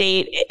on this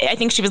date, I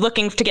think she was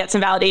looking to get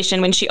some validation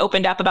when she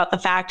opened up about the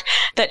fact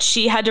that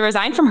she had to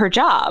resign from her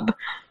job,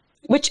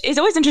 which is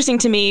always interesting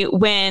to me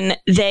when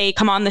they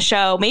come on the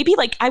show. Maybe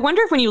I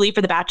wonder if when you leave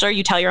for The Bachelor,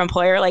 you tell your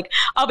employer,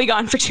 I'll be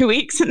gone for 2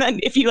 weeks. And then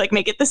if you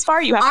make it this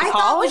far, you have to call. I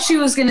thought what she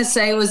was going to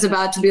say was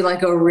about to be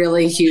a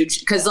really huge,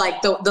 because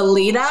the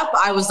lead up,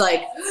 I was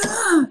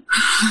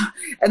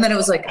and then it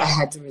was I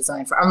had to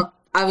resign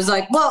I was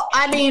well,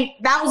 I mean,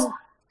 that was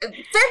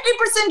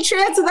 50%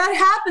 chance of that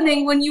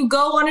happening when you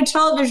go on a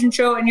television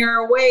show and you're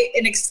away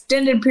an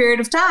extended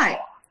period of time.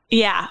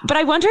 Yeah. But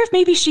I wonder if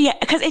maybe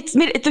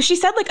because she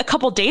said like a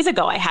couple days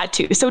ago I had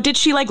to. So did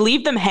she like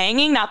leave them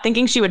hanging, not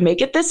thinking she would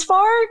make it this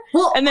far?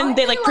 Well, and then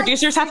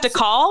producers have to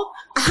call?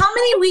 How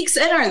many weeks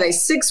in are they?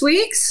 6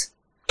 weeks?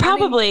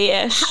 Probably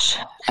ish,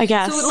 I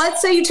guess. So let's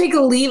say you take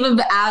a leave of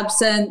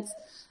absence,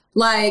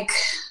 like,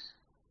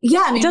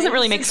 yeah, I mean, it doesn't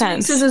really make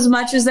sense. Is as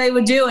much as they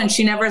would do, and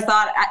she never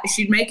thought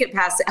she'd make it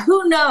past it.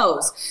 Who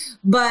knows?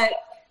 But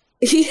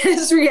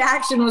his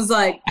reaction was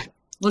like,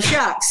 well,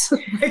 shucks.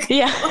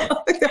 Yeah.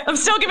 I'm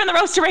still giving the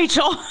rose to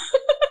Rachel.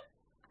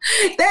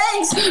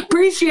 Thanks.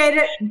 Appreciate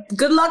it.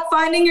 Good luck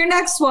finding your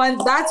next one.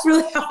 That's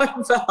really how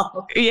I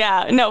felt.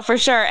 Yeah, no, for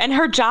sure. And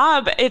her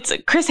job,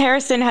 Chris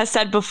Harrison has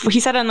said before, he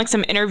said on like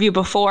some interview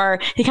before,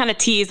 he kind of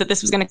teased that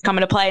this was going to come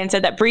into play and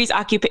said that Bree's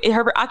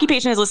her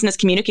occupation is listed as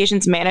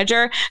communications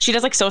manager. She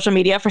does like social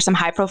media for some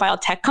high profile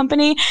tech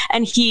company.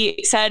 And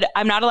he said,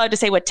 I'm not allowed to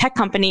say what tech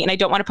company, and I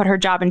don't want to put her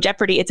job in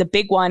jeopardy. It's a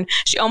big one.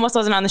 She almost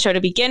wasn't on the show to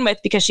begin with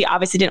because she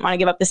obviously didn't want to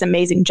give up this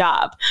amazing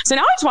job. So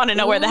now I just want to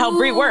know where the hell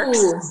Bree works.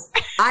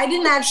 I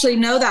didn't actually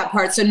know that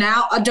part. So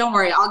now, don't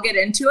worry, I'll get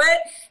into it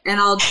and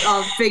I'll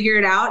figure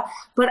it out.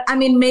 But I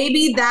mean,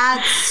 maybe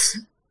that's,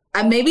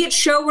 maybe it's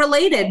show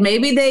related.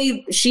 Maybe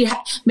they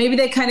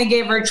kind of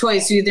gave her a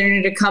choice. You either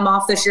need to come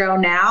off the show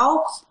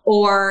now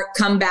or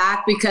come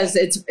back, because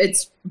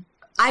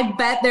I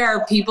bet there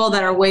are people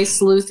that are way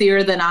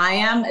sleuthier than I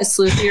am. Is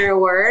sleuthier a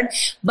word?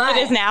 But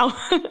it is now.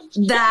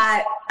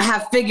 that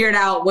have figured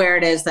out where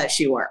it is that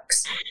she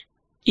works.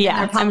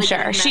 Yeah, I'm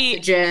sure.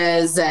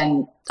 Messages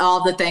and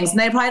all the things, and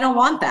they probably don't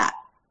want that.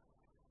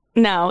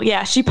 No,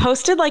 yeah. She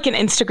posted like an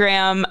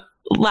Instagram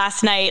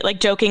last night, like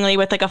jokingly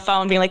with like a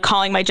phone being like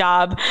calling my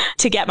employer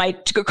to get my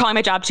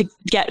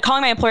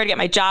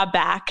job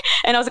back.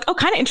 And I was like, oh,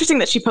 kind of interesting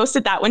that she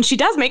posted that when she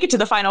does make it to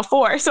the Final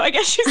Four. So I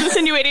guess she's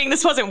insinuating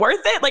this wasn't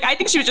worth it. Like, I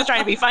think she was just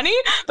trying to be funny,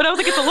 but I was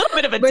like, it's a little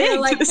bit of a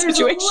dig to the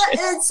situation.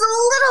 It's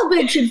a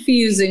little bit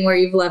confusing where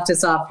you've left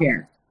us off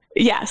here.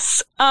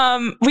 Yes.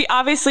 We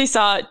obviously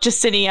saw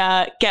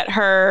Jacinia get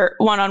her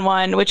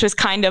one-on-one, which was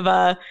kind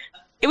of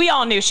we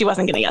all knew she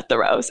wasn't going to get the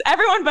rose.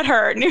 Everyone but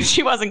her knew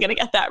she wasn't going to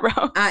get that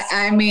rose.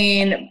 I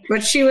mean,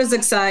 but she was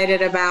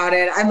excited about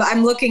it.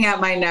 I'm looking at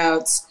my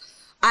notes.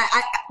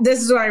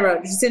 This is what I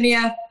wrote.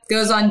 Jacinia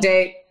goes on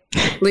date,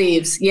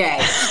 leaves.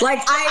 Yay.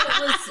 Like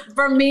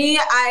for me,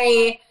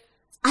 I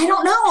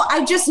don't know.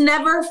 I just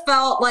never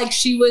felt like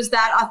she was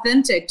that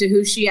authentic to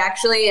who she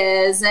actually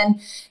is. And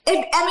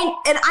I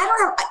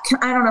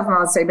don't know if I'm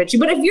allowed to say bitchy,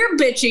 but if you're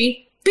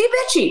bitchy, be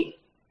bitchy.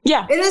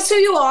 Yeah. It is who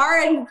you are,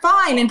 and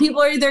fine. And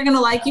people are either going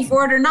to like you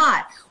for it or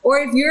not. Or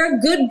if you're a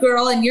good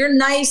girl and you're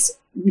nice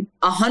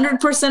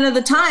 100% of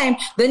the time,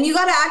 then you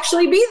got to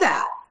actually be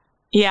that.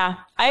 Yeah,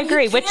 I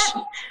agree. Which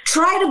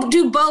try to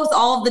do both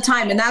all of the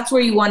time. And that's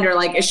where you wonder,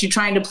 like, is she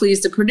trying to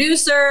please the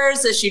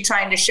producers? Is she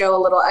trying to show a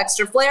little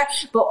extra flair?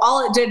 But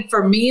all it did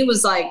for me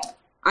was like,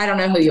 I don't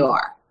know who you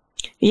are.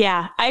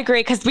 Yeah, I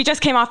agree. Because we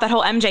just came off that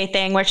whole MJ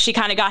thing where she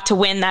kind of got to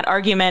win that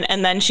argument.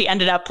 And then she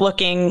ended up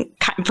looking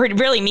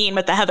really mean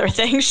with the Heather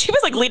thing. She was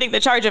like leading the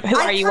charge of who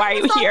are you? Why are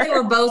you here? They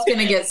were both going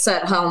to get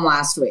sent home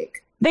last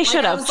week. They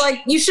should have. I was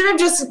like, you should have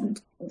just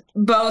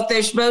both.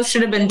 They both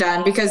should have been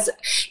done, because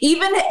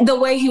even the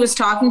way he was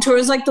talking to her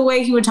is like the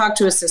way he would talk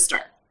to his sister.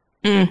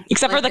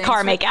 Except for the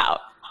car make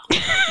out.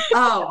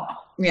 Oh,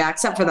 yeah.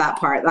 Except for that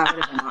part. That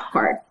would have been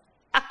awkward.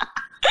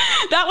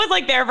 That was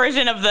like their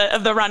version of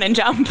the run and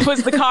jump,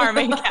 was the car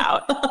make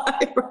out.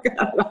 I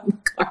forgot about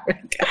the car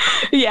make out.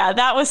 Yeah,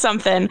 that was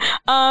something.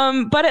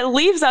 But it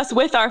leaves us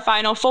with our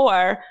Final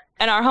Four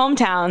and our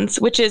hometowns,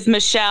 which is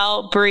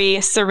Michelle, Bree,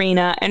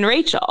 Serena, and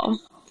Rachel.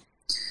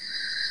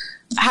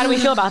 How do we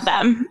feel about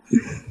them?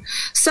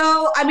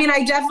 So, I mean,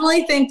 I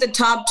definitely think the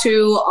top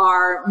two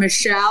are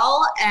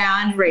Michelle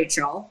and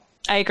Rachel.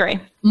 I agree.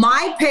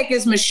 My pick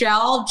is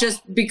Michelle,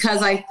 just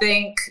because I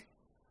think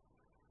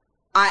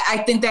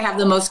they have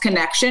the most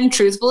connection.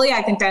 Truthfully,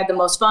 I think they had the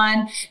most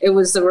fun. It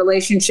was the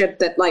relationship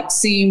that like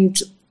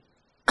seemed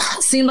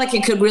like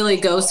it could really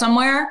go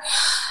somewhere.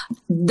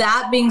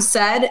 That being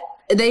said,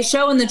 they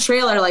show in the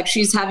trailer like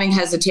she's having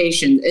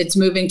hesitation. It's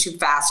moving too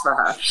fast for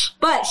her.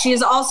 But she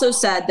has also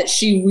said that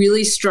she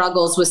really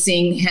struggles with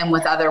seeing him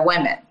with other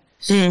women.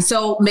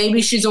 So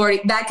maybe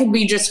that could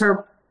be just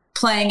her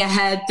playing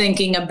ahead,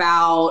 thinking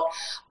about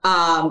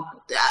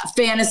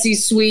fantasy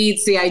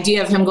suites, the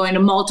idea of him going to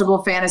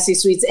multiple fantasy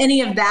suites, any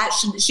of that.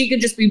 She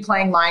could just be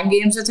playing mind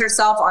games with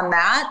herself on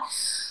that.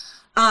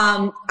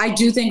 I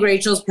do think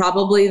Rachel's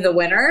probably the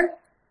winner.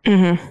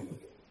 Mm-hmm.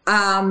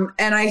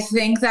 And I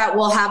think that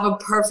we'll have a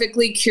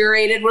perfectly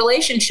curated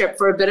relationship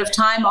for a bit of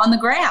time on the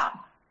ground.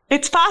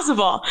 It's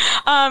possible.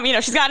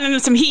 She's gotten into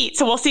some heat,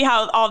 so we'll see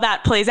how all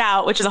that plays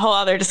out, which is a whole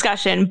other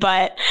discussion.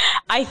 But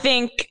I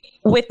think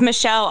with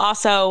Michelle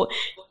also,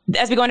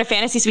 as we go into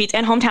fantasy suites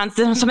and hometowns,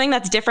 something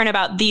that's different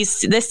about this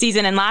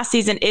season and last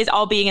season is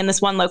all being in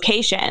this one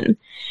location,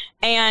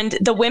 and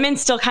the women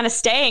still kind of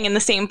staying in the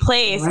same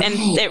place. Right.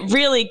 And it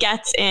really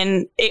gets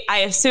I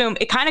assume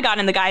it kind of got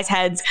in the guys'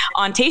 heads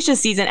on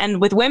Tayshia's season.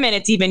 And with women,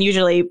 it's even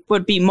usually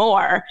would be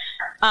more.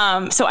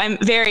 So I'm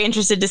very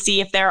interested to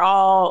see if they're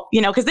all,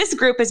 because this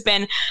group has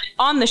been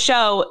on the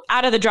show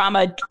out of the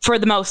drama for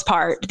the most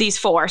part, these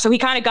 4. So he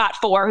kind of got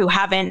 4 who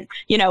haven't,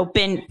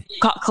 been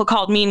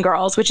called mean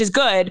girls, which is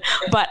good.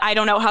 But I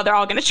don't know how they're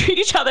all going to treat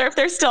each other if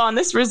they're still on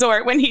this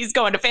resort when he's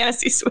going to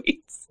fantasy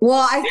suites.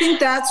 Well, I think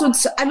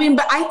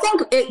but I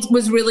think it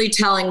was really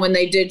telling when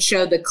they did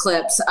show the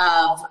clips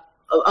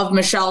of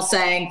Michelle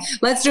saying,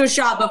 let's do a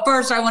shot, but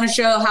first I want to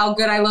show how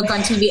good I look on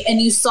TV. And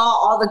you saw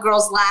all the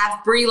girls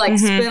laugh. Brie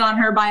spit on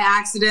her by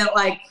accident,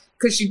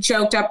 because she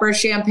choked up her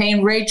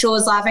champagne. Rachel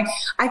was laughing.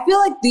 I feel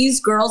like these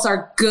girls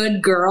are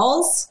good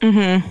girls.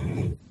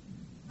 Mm-hmm.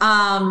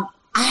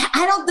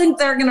 I don't think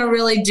they're going to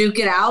really duke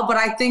it out, but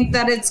I think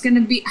that it's going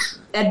to be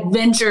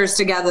adventures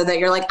together that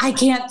you're like, I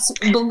can't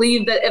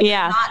believe that if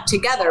they're not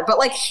together. But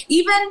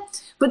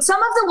but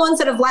some of the ones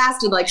that have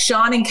lasted, like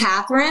Sean and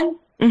Catherine,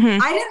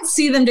 I didn't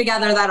see them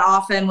together that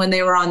often when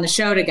they were on the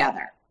show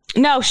together.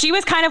 No, she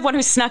was kind of one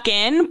who snuck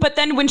in, but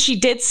then when she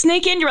did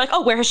sneak in, you're like,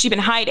 oh, where has she been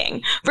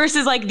hiding?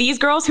 Versus these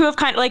girls who have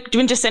kind of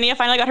when Jasenia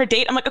finally got her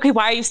date, I'm like, okay,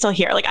 why are you still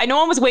here? No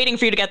one was waiting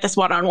for you to get this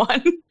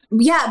one-on-one.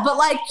 Yeah, but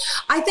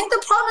I think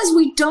the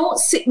problem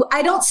is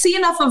I don't see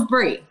enough of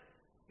Brie.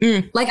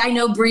 I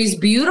know Brie's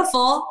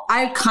beautiful.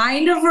 I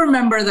kind of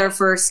remember their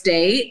first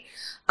date.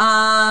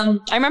 I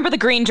remember the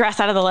green dress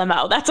out of the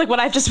limo. That's what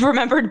I've just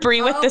remembered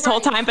Brie with this whole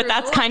time, but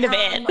that's kind of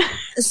it.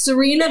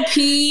 Serena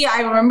P.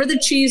 I remember the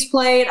cheese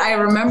plate. I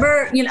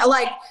remember,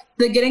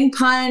 the getting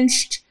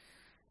punched.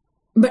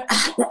 But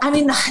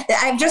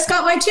I've just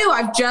got my 2.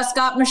 I've just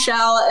got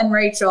Michelle and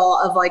Rachel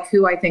of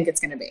who I think it's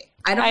going to be.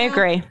 I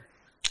agree.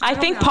 I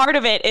think part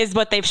of it is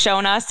what they've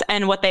shown us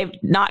and what they've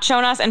not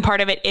shown us. And part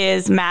of it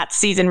is Matt's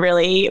season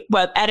really,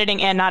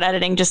 editing and not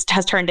editing just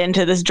has turned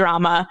into this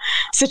drama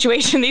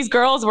situation. These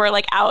girls were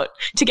out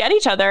to get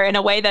each other in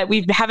a way that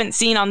we haven't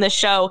seen on this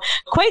show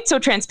quite so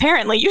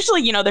transparently.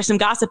 Usually, there's some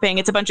gossiping.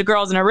 It's a bunch of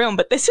girls in a room,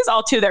 but this is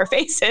all to their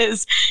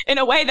faces in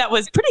a way that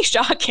was pretty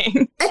shocking.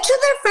 And to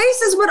their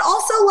faces, but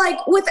also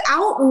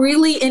without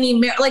really any,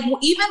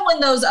 even when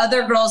those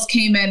other girls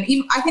came in,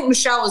 I think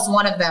Michelle was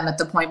one of them at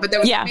the point, but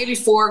there was maybe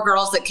 4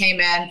 girls that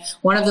came in.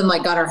 One of them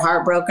got her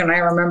heart broken. I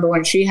remember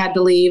when she had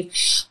to leave.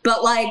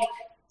 But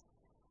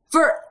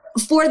for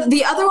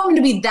the other woman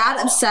to be that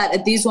upset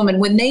at these women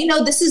when they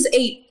know this is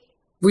a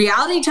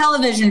reality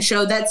television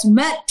show that's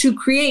meant to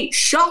create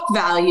shock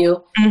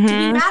value, to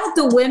be mad at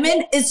the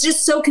women is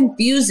just so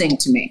confusing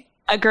to me.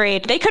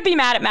 Agreed. They could be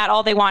mad at Matt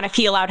all they want if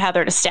he allowed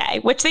Heather to stay,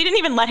 which they didn't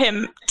even let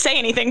him say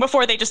anything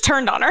before they just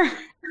turned on her.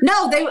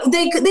 No, they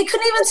couldn't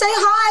even say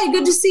hi,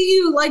 good to see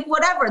you,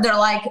 whatever.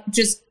 They're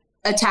just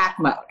attack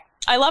mode.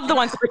 I love the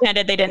ones who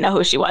pretended they didn't know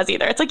who she was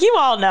either. It's you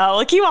all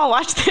know, you all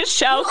watch this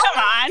show.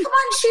 Come on.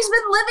 She's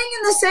been living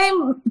in the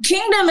same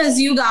kingdom as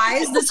you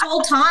guys this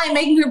whole time,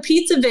 making her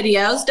pizza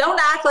videos. Don't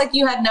act like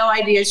you had no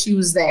idea she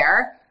was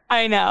there.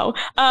 I know.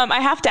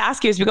 I have to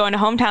ask you, as we go into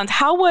hometowns,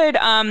 how would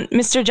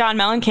Mr. John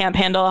Mellencamp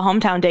handle a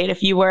hometown date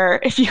if you were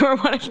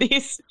one of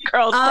these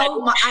girls?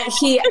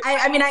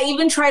 I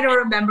even try to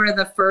remember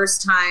the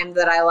first time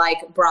that I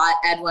brought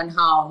Edwin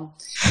home,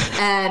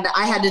 and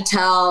I had to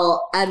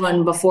tell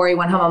Edwin before he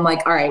went home, I'm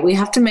like, all right, we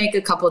have to make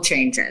a couple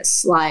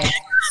changes. I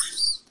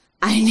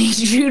need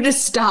you to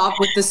stop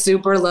with the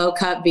super low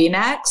cut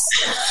V-necks,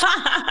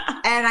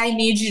 and I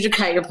need you to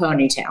cut your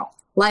ponytail.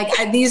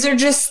 These are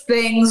just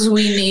things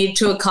we need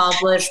to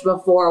accomplish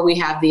before we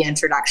have the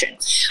introduction.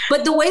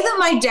 But the way that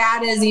my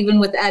dad is, even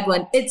with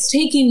Edwin, it's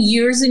taken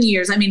years and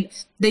years.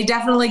 They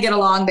definitely get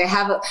along. They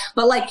have,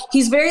 but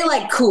he's very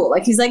cool.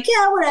 He's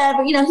yeah,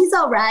 whatever. He's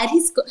all right.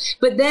 He's cool.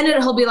 But then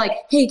he'll be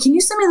hey, can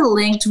you send me the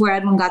link to where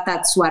Edwin got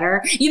that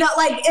sweater?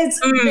 It's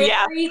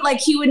very,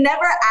 he would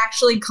never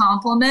actually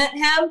compliment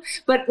him,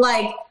 but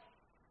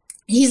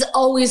he's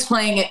always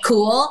playing it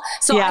cool.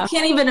 So I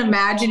can't even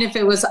imagine if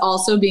it was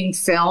also being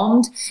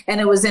filmed and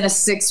it was in a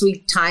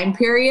 6-week time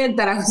period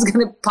that I was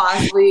going to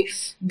possibly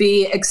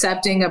be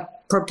accepting a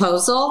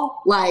proposal.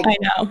 I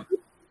know.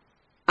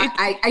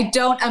 I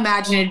don't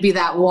imagine it'd be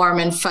that warm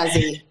and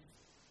fuzzy.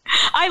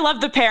 I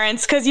love the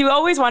parents because you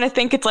always want to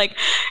think it's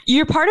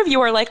you're part of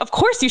you are of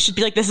course you should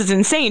be this is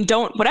insane,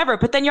 don't whatever.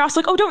 But then you're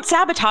also oh, don't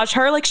sabotage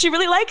her. She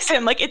really likes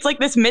him. It's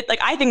this myth.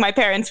 I think my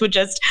parents would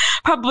just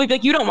probably be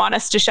you don't want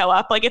us to show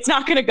up. It's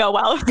not going to go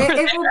well.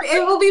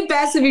 It will be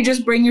best if you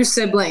just bring your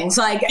siblings.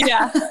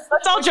 Yeah,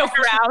 let's all joke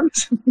around.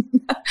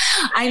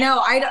 I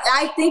know.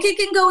 I think it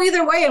can go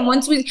either way. And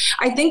once we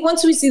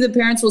see the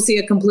parents, we'll see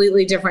a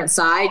completely different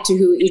side to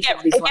who each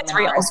of these women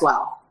are as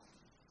well.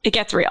 It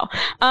gets real.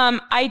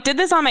 I did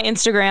this on my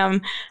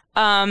Instagram.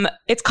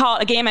 It's called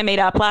a game I made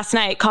up last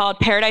night called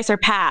Paradise or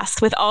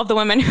Past with all of the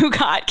women who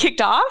got kicked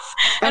off.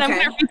 And I'm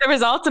going to read the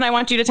results and I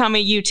want you to tell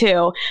me you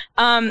too.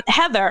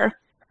 Heather,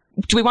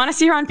 do we want to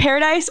see her on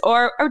Paradise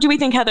or do we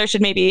think Heather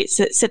should maybe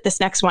sit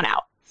this next one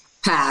out?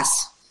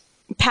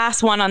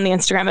 Pass one on the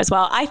Instagram as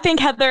well. I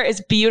think Heather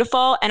is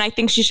beautiful and I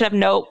think she should have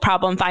no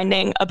problem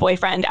finding a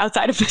boyfriend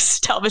outside of this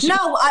television.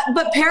 No,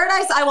 but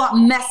Paradise, I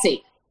want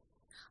messy.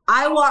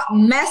 I want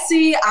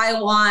messy.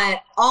 I want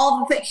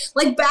all the things.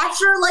 Like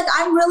Bachelor, like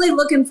I'm really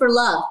looking for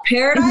love.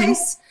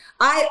 Paradise,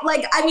 I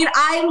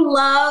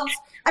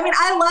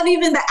love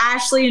even the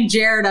Ashley and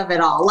Jared of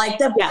it all. Like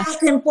the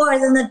back and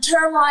forth and the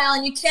turmoil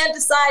and you can't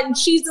decide and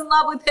she's in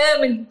love with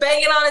him and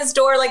banging on his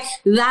door. Like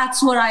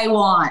that's what I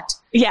want.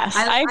 Yes,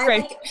 I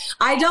agree.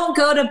 I don't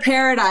go to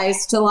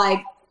Paradise to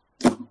like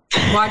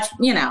watch,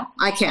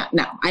 I can't.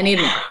 No, I need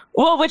more.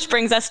 Well, which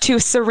brings us to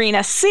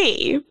Serena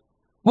C,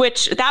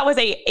 which that was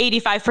a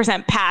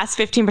 85% pass,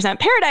 15%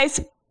 Paradise,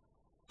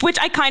 which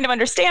I kind of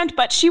understand,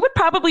 but she would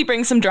probably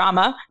bring some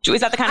drama. Is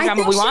that the kind of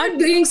drama we want? I think she would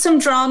bring some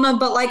drama,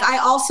 but like I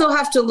also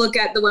have to look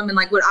at the women.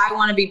 Like, would I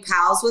want to be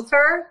pals with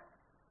her?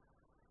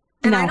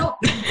 And I don't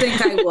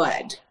think I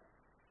would.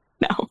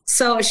 No.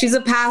 So she's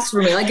a pass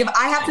for me. Like if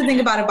I have to think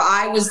about it, if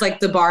I was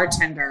like the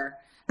bartender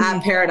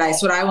at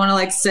Paradise, would I want to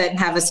like sit and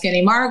have a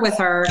skinny marg with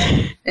her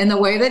in the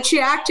way that she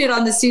acted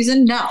on the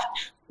season?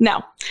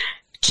 No.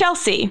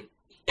 Chelsea,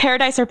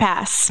 Paradise or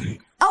pass?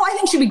 Oh, I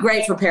think she'd be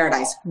great for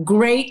Paradise.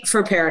 Great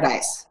for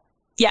Paradise.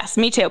 Yes,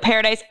 me too.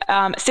 Paradise,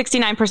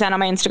 69% on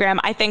my Instagram.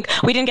 I think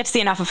we didn't get to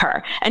see enough of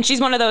her. And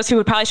she's one of those who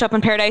would probably show up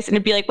in Paradise and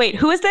it'd be like, wait,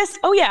 who is this?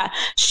 Oh yeah,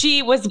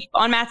 she was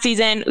on Matt's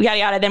season, yada,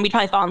 yada. Then we'd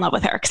probably fall in love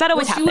with her. Cause that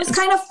always happens. She was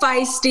kind of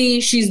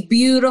feisty. She's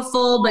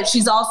beautiful, but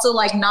she's also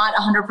like not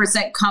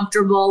 100%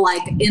 comfortable,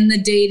 like in the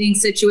dating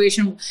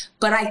situation.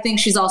 But I think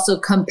she's also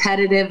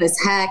competitive as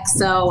heck.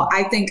 So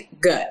I think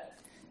good.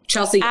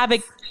 Chelsea.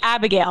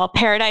 Abigail,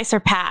 Paradise or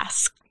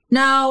pass?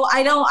 No,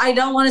 I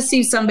don't want to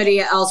see somebody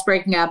else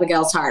breaking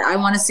Abigail's heart. I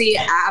want to see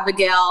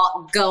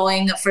Abigail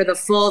going for the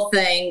full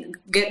thing,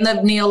 getting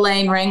the Neil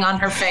Lane ring on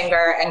her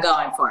finger and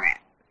going for it.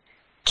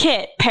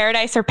 Kit,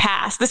 Paradise or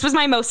pass? This was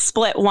my most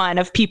split one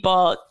of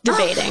people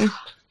debating.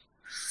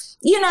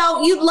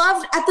 You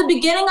loved at the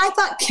beginning. I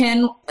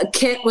thought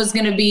Kit was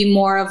going to be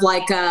more of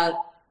like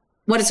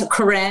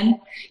Corinne?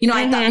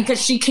 I thought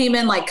because she came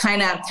in like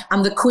kind of,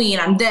 I'm the queen,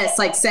 I'm this,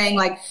 like saying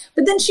like,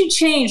 but then she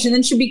changed and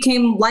then she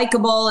became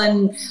likable.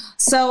 And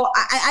so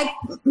I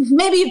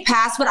maybe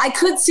pass, but I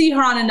could see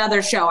her on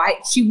another show.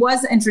 She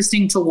was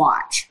interesting to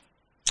watch.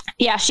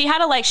 Yeah, she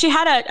had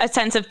a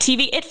sense of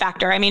TV it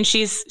factor. I mean,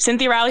 she's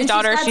Cynthia Rowley's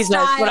daughter. She's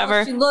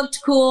whatever. She looked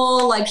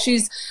cool. Like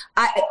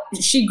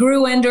she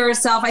grew into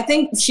herself. I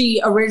think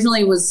she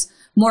originally was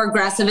more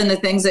aggressive in the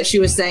things that she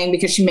was saying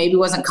because she maybe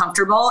wasn't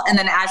comfortable. And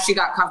then as she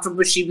got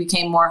comfortable, she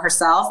became more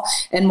herself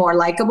and more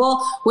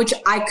likable, which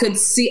I could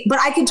see, but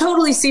I could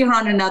totally see her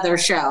on another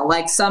show,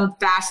 like some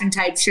fashion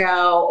type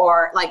show,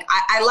 or like,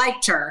 I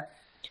liked her.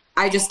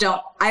 I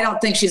don't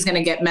think she's going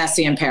to get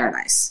messy in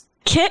Paradise.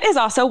 Kit is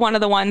also one of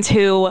the ones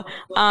who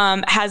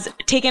has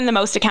taken the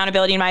most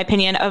accountability, in my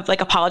opinion, of like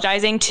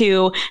apologizing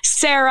to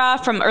Sarah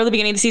from early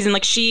beginning of the season.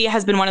 Like she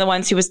has been one of the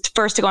ones who was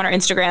first to go on her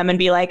Instagram and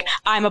be like,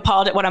 I'm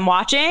appalled at what I'm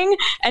watching,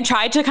 and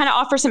tried to kind of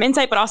offer some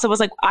insight, but also was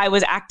like, I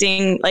was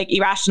acting like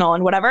irrational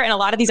and whatever. And a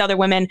lot of these other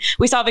women,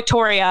 we saw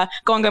Victoria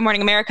go on Good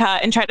Morning America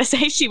and try to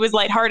say she was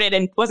lighthearted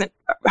and wasn't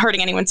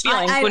hurting anyone's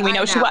feelings when we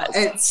know she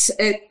was.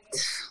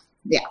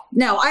 Yeah.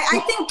 No, I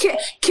think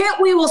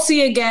Kit we will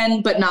see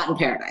again, but not in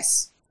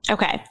Paradise.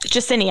 Okay,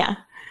 Jacinia.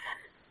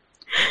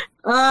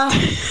 I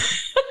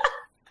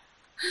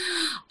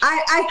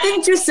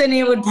think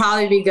Jacinia would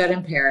probably be good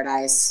in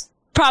Paradise.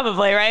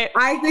 Probably, right?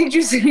 I think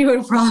Jacinia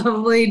would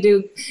probably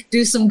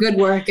do some good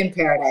work in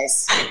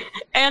Paradise.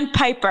 And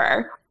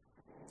Piper.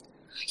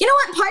 You know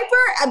what? Piper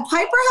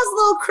has a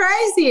little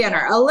crazy in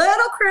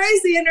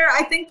her.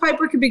 I think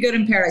Piper could be good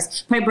in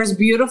Paradise. Piper's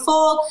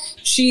beautiful.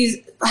 She's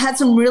had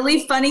some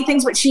really funny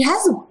things, but she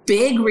has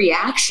big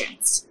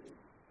reactions.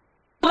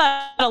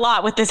 A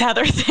lot with this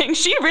Heather thing.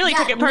 She really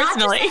took it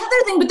personally. Not just the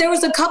Heather thing, but there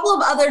was a couple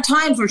of other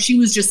times where she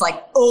was just like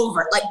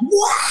over, like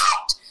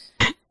what?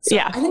 So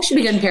yeah, I think she'd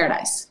be good in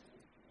Paradise.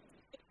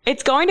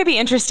 It's going to be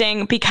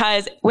interesting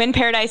because when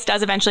Paradise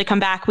does eventually come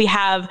back, we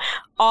have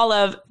all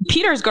of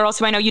Peter's girls,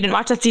 who I know you didn't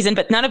watch that season,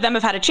 but none of them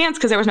have had a chance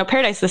because there was no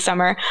Paradise this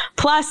summer,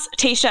 plus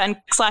Tayshia and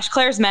 /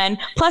 Claire's men,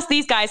 plus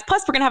these guys,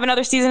 plus we're going to have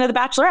another season of The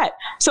Bachelorette.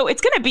 So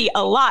it's going to be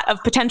a lot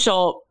of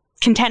potential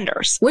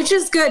contenders. Which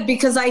is good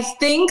because I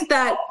think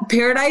that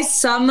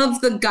Paradise, some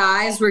of the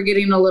guys were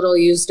getting a little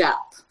used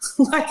up.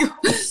 Like you've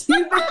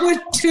been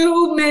with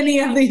too many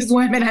of these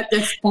women at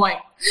this point.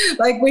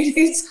 Like we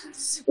need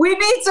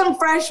some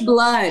fresh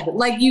blood.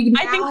 Like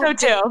I think so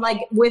too.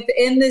 Like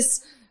within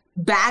this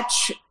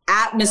batch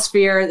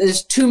atmosphere,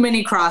 there's too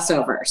many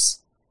crossovers.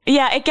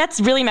 Yeah, it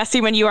gets really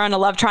messy when you are on a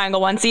love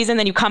triangle one season,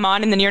 then you come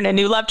on and then you're in a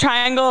new love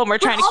triangle and we're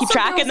trying to keep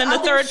track, and then the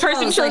third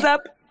person shows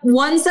up.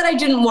 Ones that I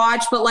didn't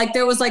watch, but like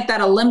there was like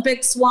that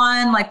Olympics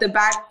one, like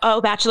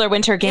Bachelor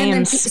Winter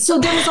Games. So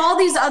there was all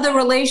these other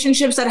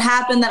relationships that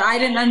happened that I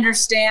didn't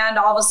understand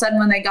all of a sudden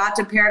when they got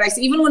to Paradise,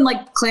 even when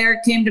like Claire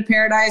came to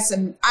Paradise,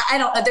 and I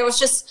don't know, there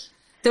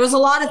was a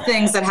lot of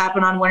things that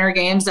happened on Winter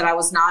Games that I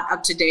was not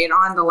up to date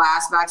on the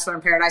last Bachelor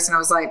in Paradise, and I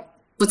was like,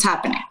 what's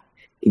happening?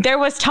 There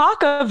was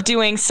talk of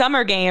doing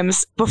summer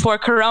games before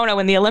Corona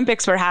when the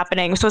Olympics were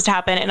supposed to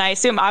happen. And I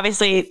assume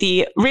obviously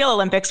the real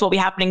Olympics will be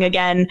happening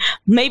again,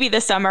 maybe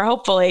this summer,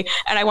 hopefully.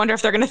 And I wonder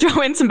if they're going to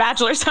throw in some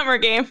Bachelor summer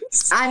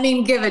games. I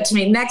mean, give it to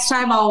me. Next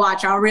time I'll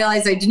watch, I'll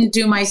realize I didn't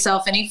do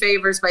myself any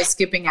favors by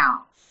skipping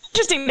out.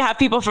 Interesting to have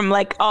people from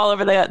like all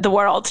over the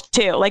world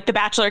too, like the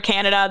Bachelor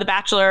Canada, the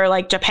Bachelor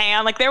like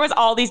Japan, like there was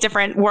all these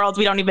different worlds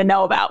we don't even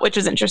know about, which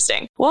was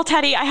interesting. Well,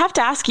 Teddi, I have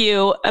to ask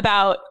you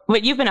about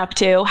what you've been up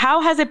to.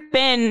 How has it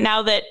been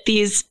now that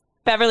these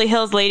Beverly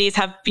Hills ladies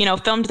have,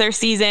 filmed their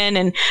season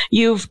and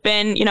you've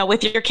been,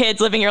 with your kids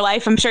living your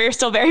life? I'm sure you're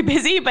still very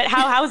busy, but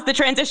how's the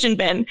transition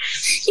been?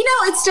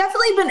 It's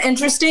definitely been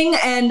interesting.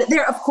 And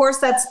there, of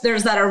course,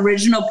 there's that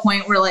original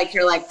point where like,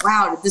 you're like,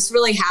 wow, did this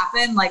really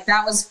happen? Like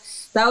that was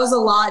a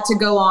lot to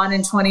go on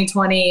in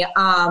 2020.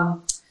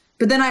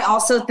 But then I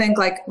also think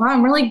like, wow,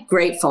 I'm really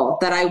grateful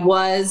that I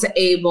was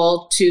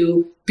able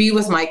to be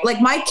with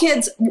my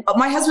kids.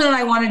 My husband and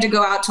I wanted to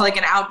go out to like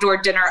an outdoor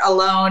dinner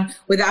alone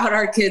without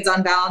our kids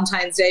on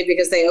Valentine's Day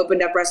because they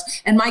opened up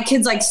restaurants, and my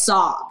kids like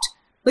sobbed.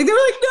 Like they were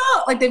like,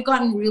 no, like they've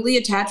gotten really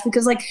attached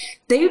because like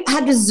they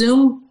had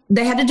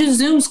to do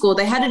Zoom school.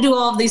 They had to do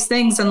all of these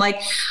things. And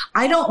like,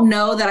 I don't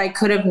know that I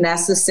could have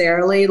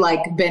necessarily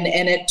like been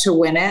in it to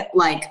win it.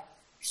 Like,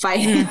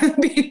 fighting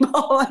with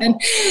people and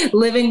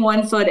living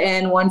 1 foot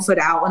in, 1 foot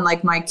out when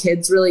like my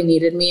kids really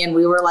needed me. And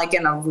we were like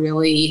in a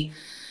really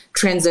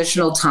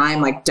transitional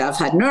time. Like Dove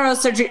had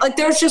neurosurgery. Like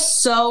there was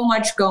just so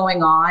much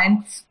going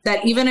on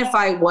that even if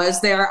I was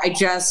there,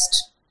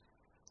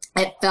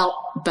 it felt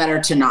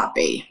better to not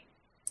be.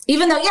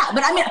 Even though,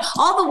 but I mean,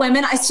 all the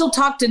women, I still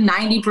talk to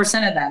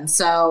 90% of them.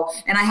 So,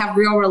 and I have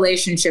real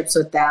relationships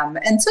with them.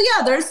 And so,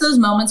 there's those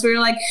moments where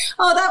you're like,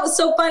 oh, that was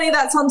so funny.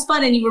 That sounds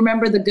fun. And you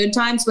remember the good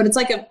times, but it's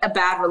like a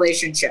bad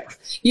relationship,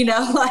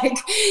 like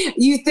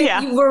you think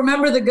you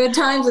remember the good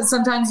times and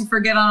sometimes you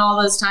forget on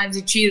all those times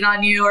he cheated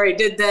on you or he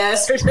did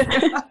this.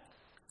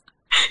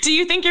 Do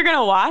you think you're going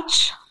to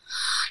watch?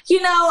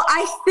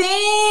 I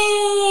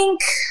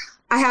think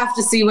I have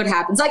to see what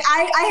happens. Like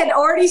I had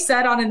already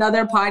said on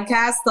another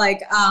podcast,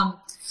 like,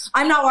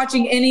 I'm not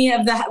watching any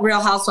of the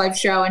Real Housewives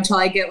show until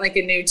I get like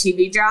a new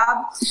TV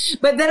job.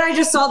 But then I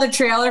just saw the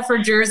trailer for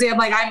Jersey. I'm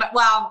like,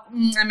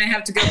 I may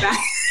have to go back.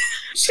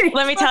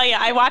 Let me tell you,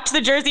 I watched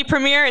the Jersey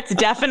premiere. It's a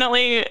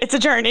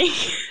journey.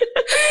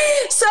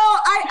 So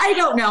I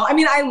don't know. I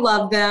mean, I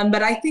love them,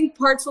 but I think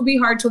parts will be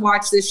hard to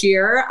watch this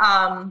year.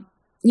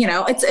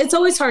 It's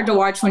always hard to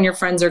watch when your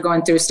friends are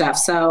going through stuff.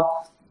 So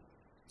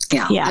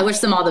yeah, I wish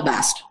them all the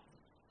best.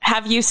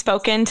 Have you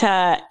spoken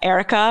to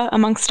Erica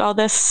amongst all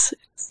this?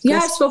 Yeah,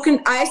 I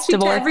speak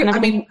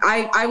to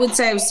I would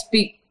say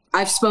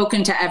I've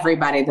spoken to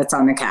everybody that's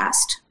on the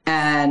cast.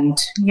 And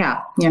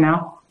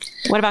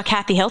What about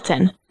Kathy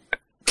Hilton?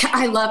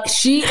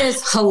 She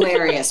is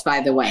hilarious,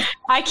 by the way.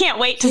 I can't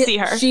wait to see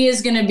her. She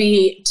is going to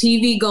be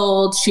TV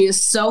gold. She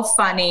is so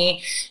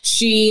funny.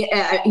 She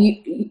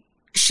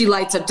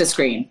lights up the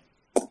screen.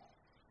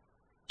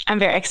 I'm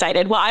very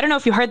excited. Well, I don't know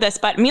if you heard this,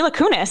 but Mila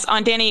Kunis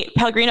on Danny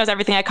Pellegrino's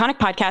Everything Iconic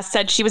podcast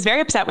said she was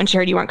very upset when she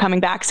heard you weren't coming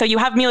back. So you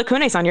have Mila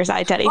Kunis on your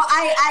side, Teddi. Well,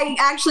 I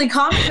actually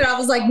commented. I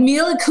was like,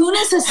 Mila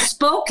Kunis has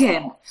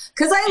spoken,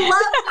 because I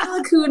love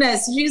Mila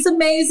Kunis. She's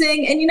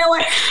amazing. And you know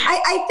what?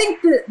 I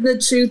think the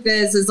truth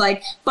is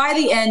like by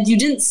the end, you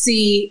didn't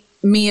see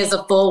me as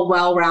a full,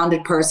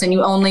 well-rounded person.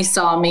 You only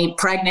saw me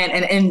pregnant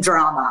and in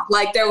drama.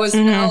 Like there was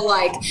no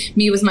like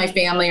me with my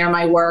family or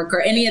my work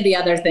or any of the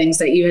other things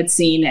that you had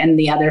seen in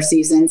the other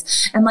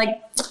seasons. And like,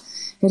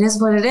 it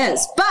is what it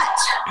is.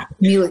 But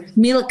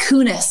Mila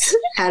Kunis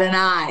had an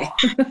eye.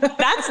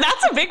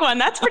 That's a big one.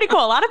 That's pretty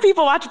cool. A lot of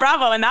people watch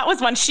Bravo, and that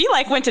was one she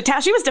like went to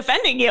town. She was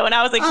defending you, and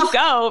I was like, you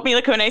go,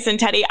 Mila Kunis and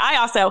Teddi. I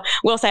also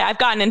will say I've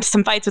gotten into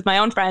some fights with my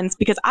own friends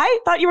because I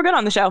thought you were good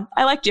on the show.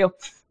 I liked you.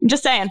 I'm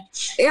just saying.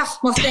 Yeah,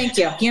 well, thank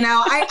you.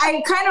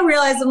 I kind of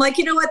realized, I'm like,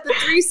 you know what? The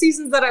 3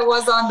 seasons that I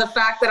was on, the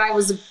fact that I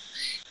was an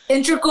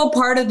integral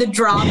part of the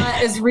drama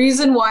is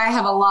reason why I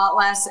have a lot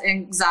less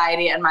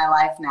anxiety in my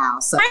life now.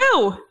 So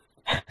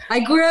I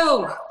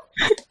grew.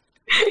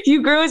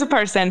 You grew as a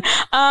person.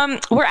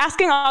 We're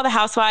asking all the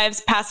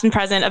housewives, past and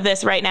present, of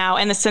this right now.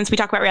 And since we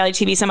talk about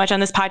reality TV so much on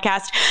this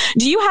podcast,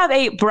 do you have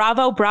a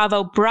bravo,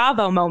 bravo,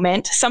 bravo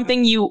moment?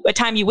 A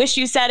time you wish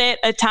you said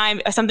it,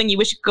 something you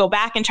wish you could go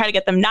back and try to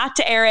get them not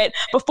to air it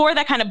before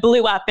that kind of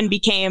blew up and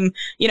became,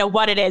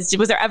 what it is?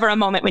 Was there ever a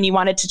moment when you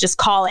wanted to just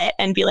call it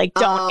and be like,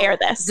 don't air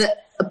this?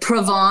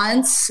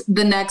 Provence,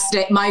 the next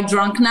day, my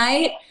drunk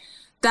night.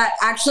 That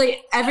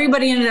actually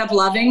everybody ended up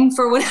loving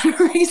for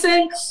whatever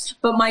reason.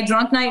 But my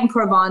drunk night in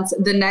Provence,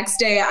 the next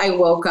day I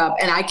woke up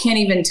and I can't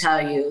even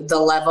tell you the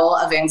level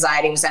of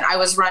anxiety was in. I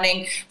was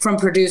running from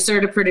producer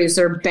to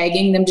producer,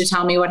 begging them to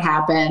tell me what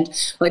happened,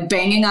 like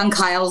banging on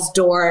Kyle's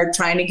door,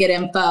 trying to get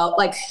info.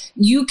 Like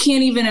you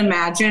can't even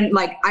imagine.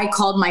 Like I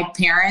called my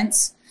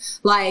parents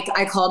Like,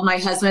 I called my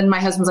husband. My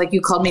husband's like,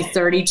 you called me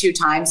 32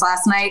 times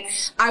last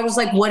night. I was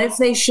like, what if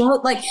they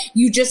showed, like,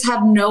 you just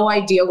have no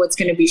idea what's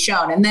going to be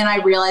shown. And then I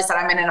realized that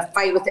I'm in a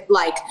fight with,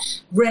 like,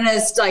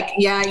 Rinna's like,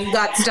 yeah, you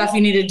got stuff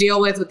you need to deal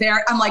with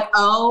Eric. I'm like,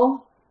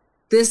 oh,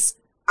 this,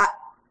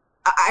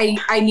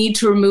 I need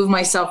to remove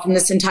myself from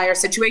this entire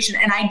situation.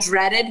 And I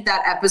dreaded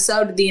that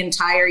episode the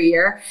entire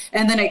year.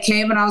 And then it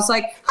came and I was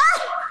like,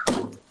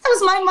 that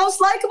was my most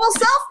likable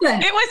self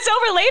then. It was so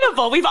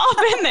relatable. We've all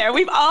been there.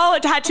 We've all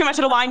had too much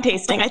at a wine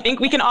tasting. I think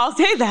we can all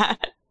say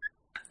that.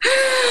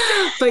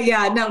 But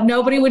yeah, no,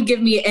 nobody would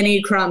give me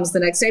any crumbs the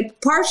next day,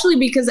 partially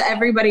because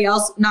everybody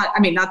else, not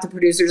the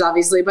producers,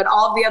 obviously, but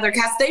all of the other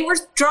cast, they were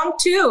drunk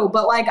too.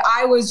 But like,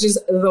 I was just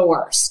the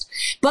worst.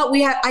 But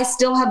I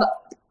still have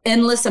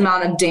endless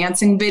amount of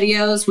dancing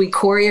videos. We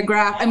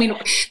choreographed. I mean,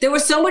 there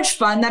was so much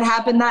fun that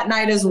happened that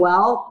night as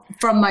well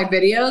from my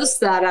videos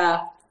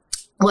that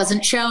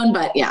wasn't shown,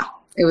 but yeah,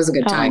 it was a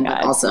good time,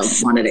 but also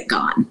wanted it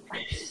gone.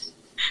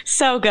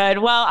 So good.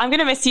 Well, I'm going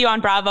to miss you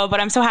on Bravo, but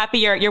I'm so happy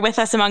you're with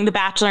us among the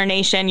Bachelor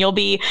Nation. You'll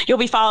be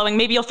following.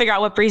 Maybe you'll figure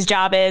out what Bree's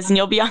job is and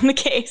you'll be on the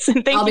case.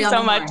 And thank you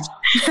so much.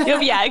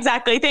 Yeah,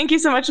 exactly. Thank you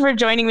so much for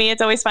joining me.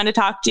 It's always fun to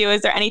talk to you.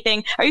 Is there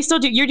anything,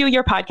 you're doing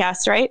your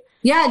podcast, right?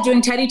 Yeah,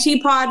 doing Teddi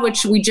Teapot,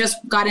 which we just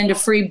got into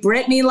Free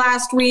Britney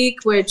last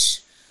week,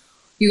 which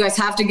you guys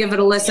have to give it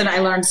a listen. I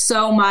learned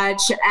so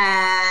much.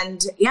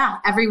 And yeah,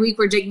 every week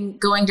we're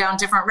going down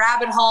different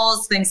rabbit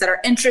holes, things that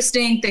are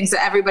interesting, things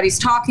that everybody's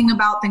talking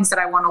about, things that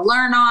I want to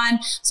learn on.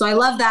 So I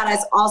love that. I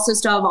also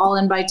still have All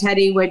In by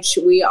Teddi, which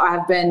we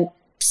have been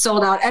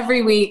sold out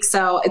every week.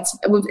 So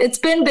it's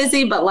been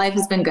busy, but life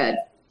has been good.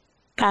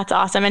 That's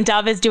awesome. And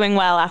Dove is doing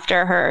well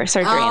after her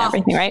surgery and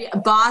everything, right?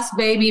 Boss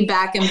baby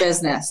back in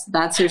business.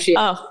 That's who she is.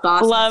 Oh,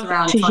 Boss love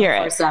around to hear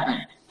it.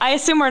 24/7. I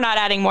assume we're not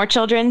adding more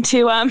children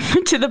to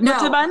the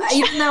bunch.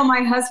 Even though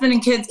my husband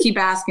and kids keep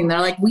asking, they're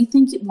like, "We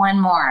think one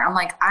more." I'm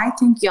like, "I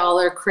think y'all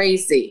are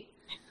crazy."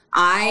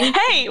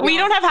 We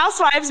don't have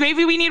housewives.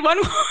 Maybe we need one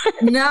more.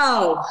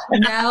 No.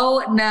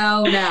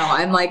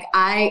 I'm like,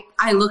 I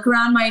look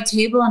around my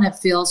table and it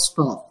feels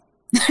full.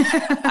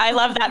 I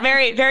love that.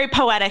 Very, very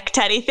poetic,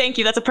 Teddi. Thank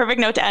you. That's a perfect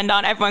note to end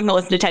on. Everyone can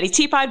listen to Teddi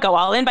Teapot. Go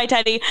All In by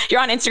Teddi. You're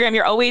on Instagram.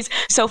 You're always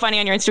so funny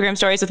on your Instagram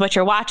stories with what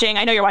you're watching.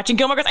 I know you're watching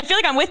Gilmore Girls. I feel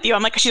like I'm with you.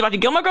 I'm like, she's watching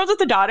Gilmore Girls with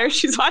the daughter.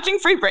 She's watching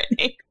Free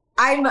Britney.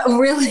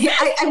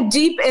 I'm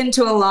deep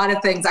into a lot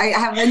of things. I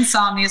have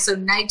insomnia, so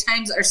night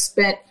times are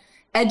spent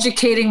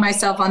educating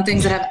myself on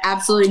things that have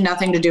absolutely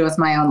nothing to do with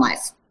my own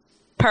life.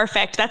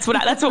 Perfect. That's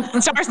what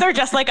stars. They're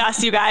just like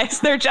us, you guys.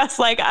 They're just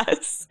like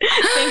us.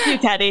 Thank you,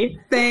 Teddi.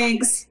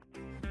 Thanks.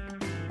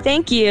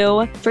 Thank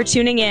you for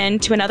tuning in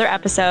to another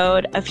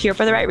episode of Here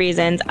for the Right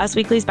Reasons, Us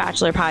Weekly's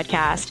Bachelor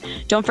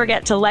podcast. Don't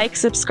forget to like,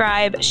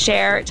 subscribe,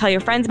 share, tell your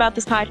friends about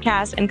this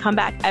podcast, and come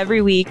back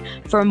every week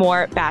for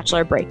more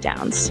Bachelor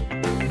breakdowns.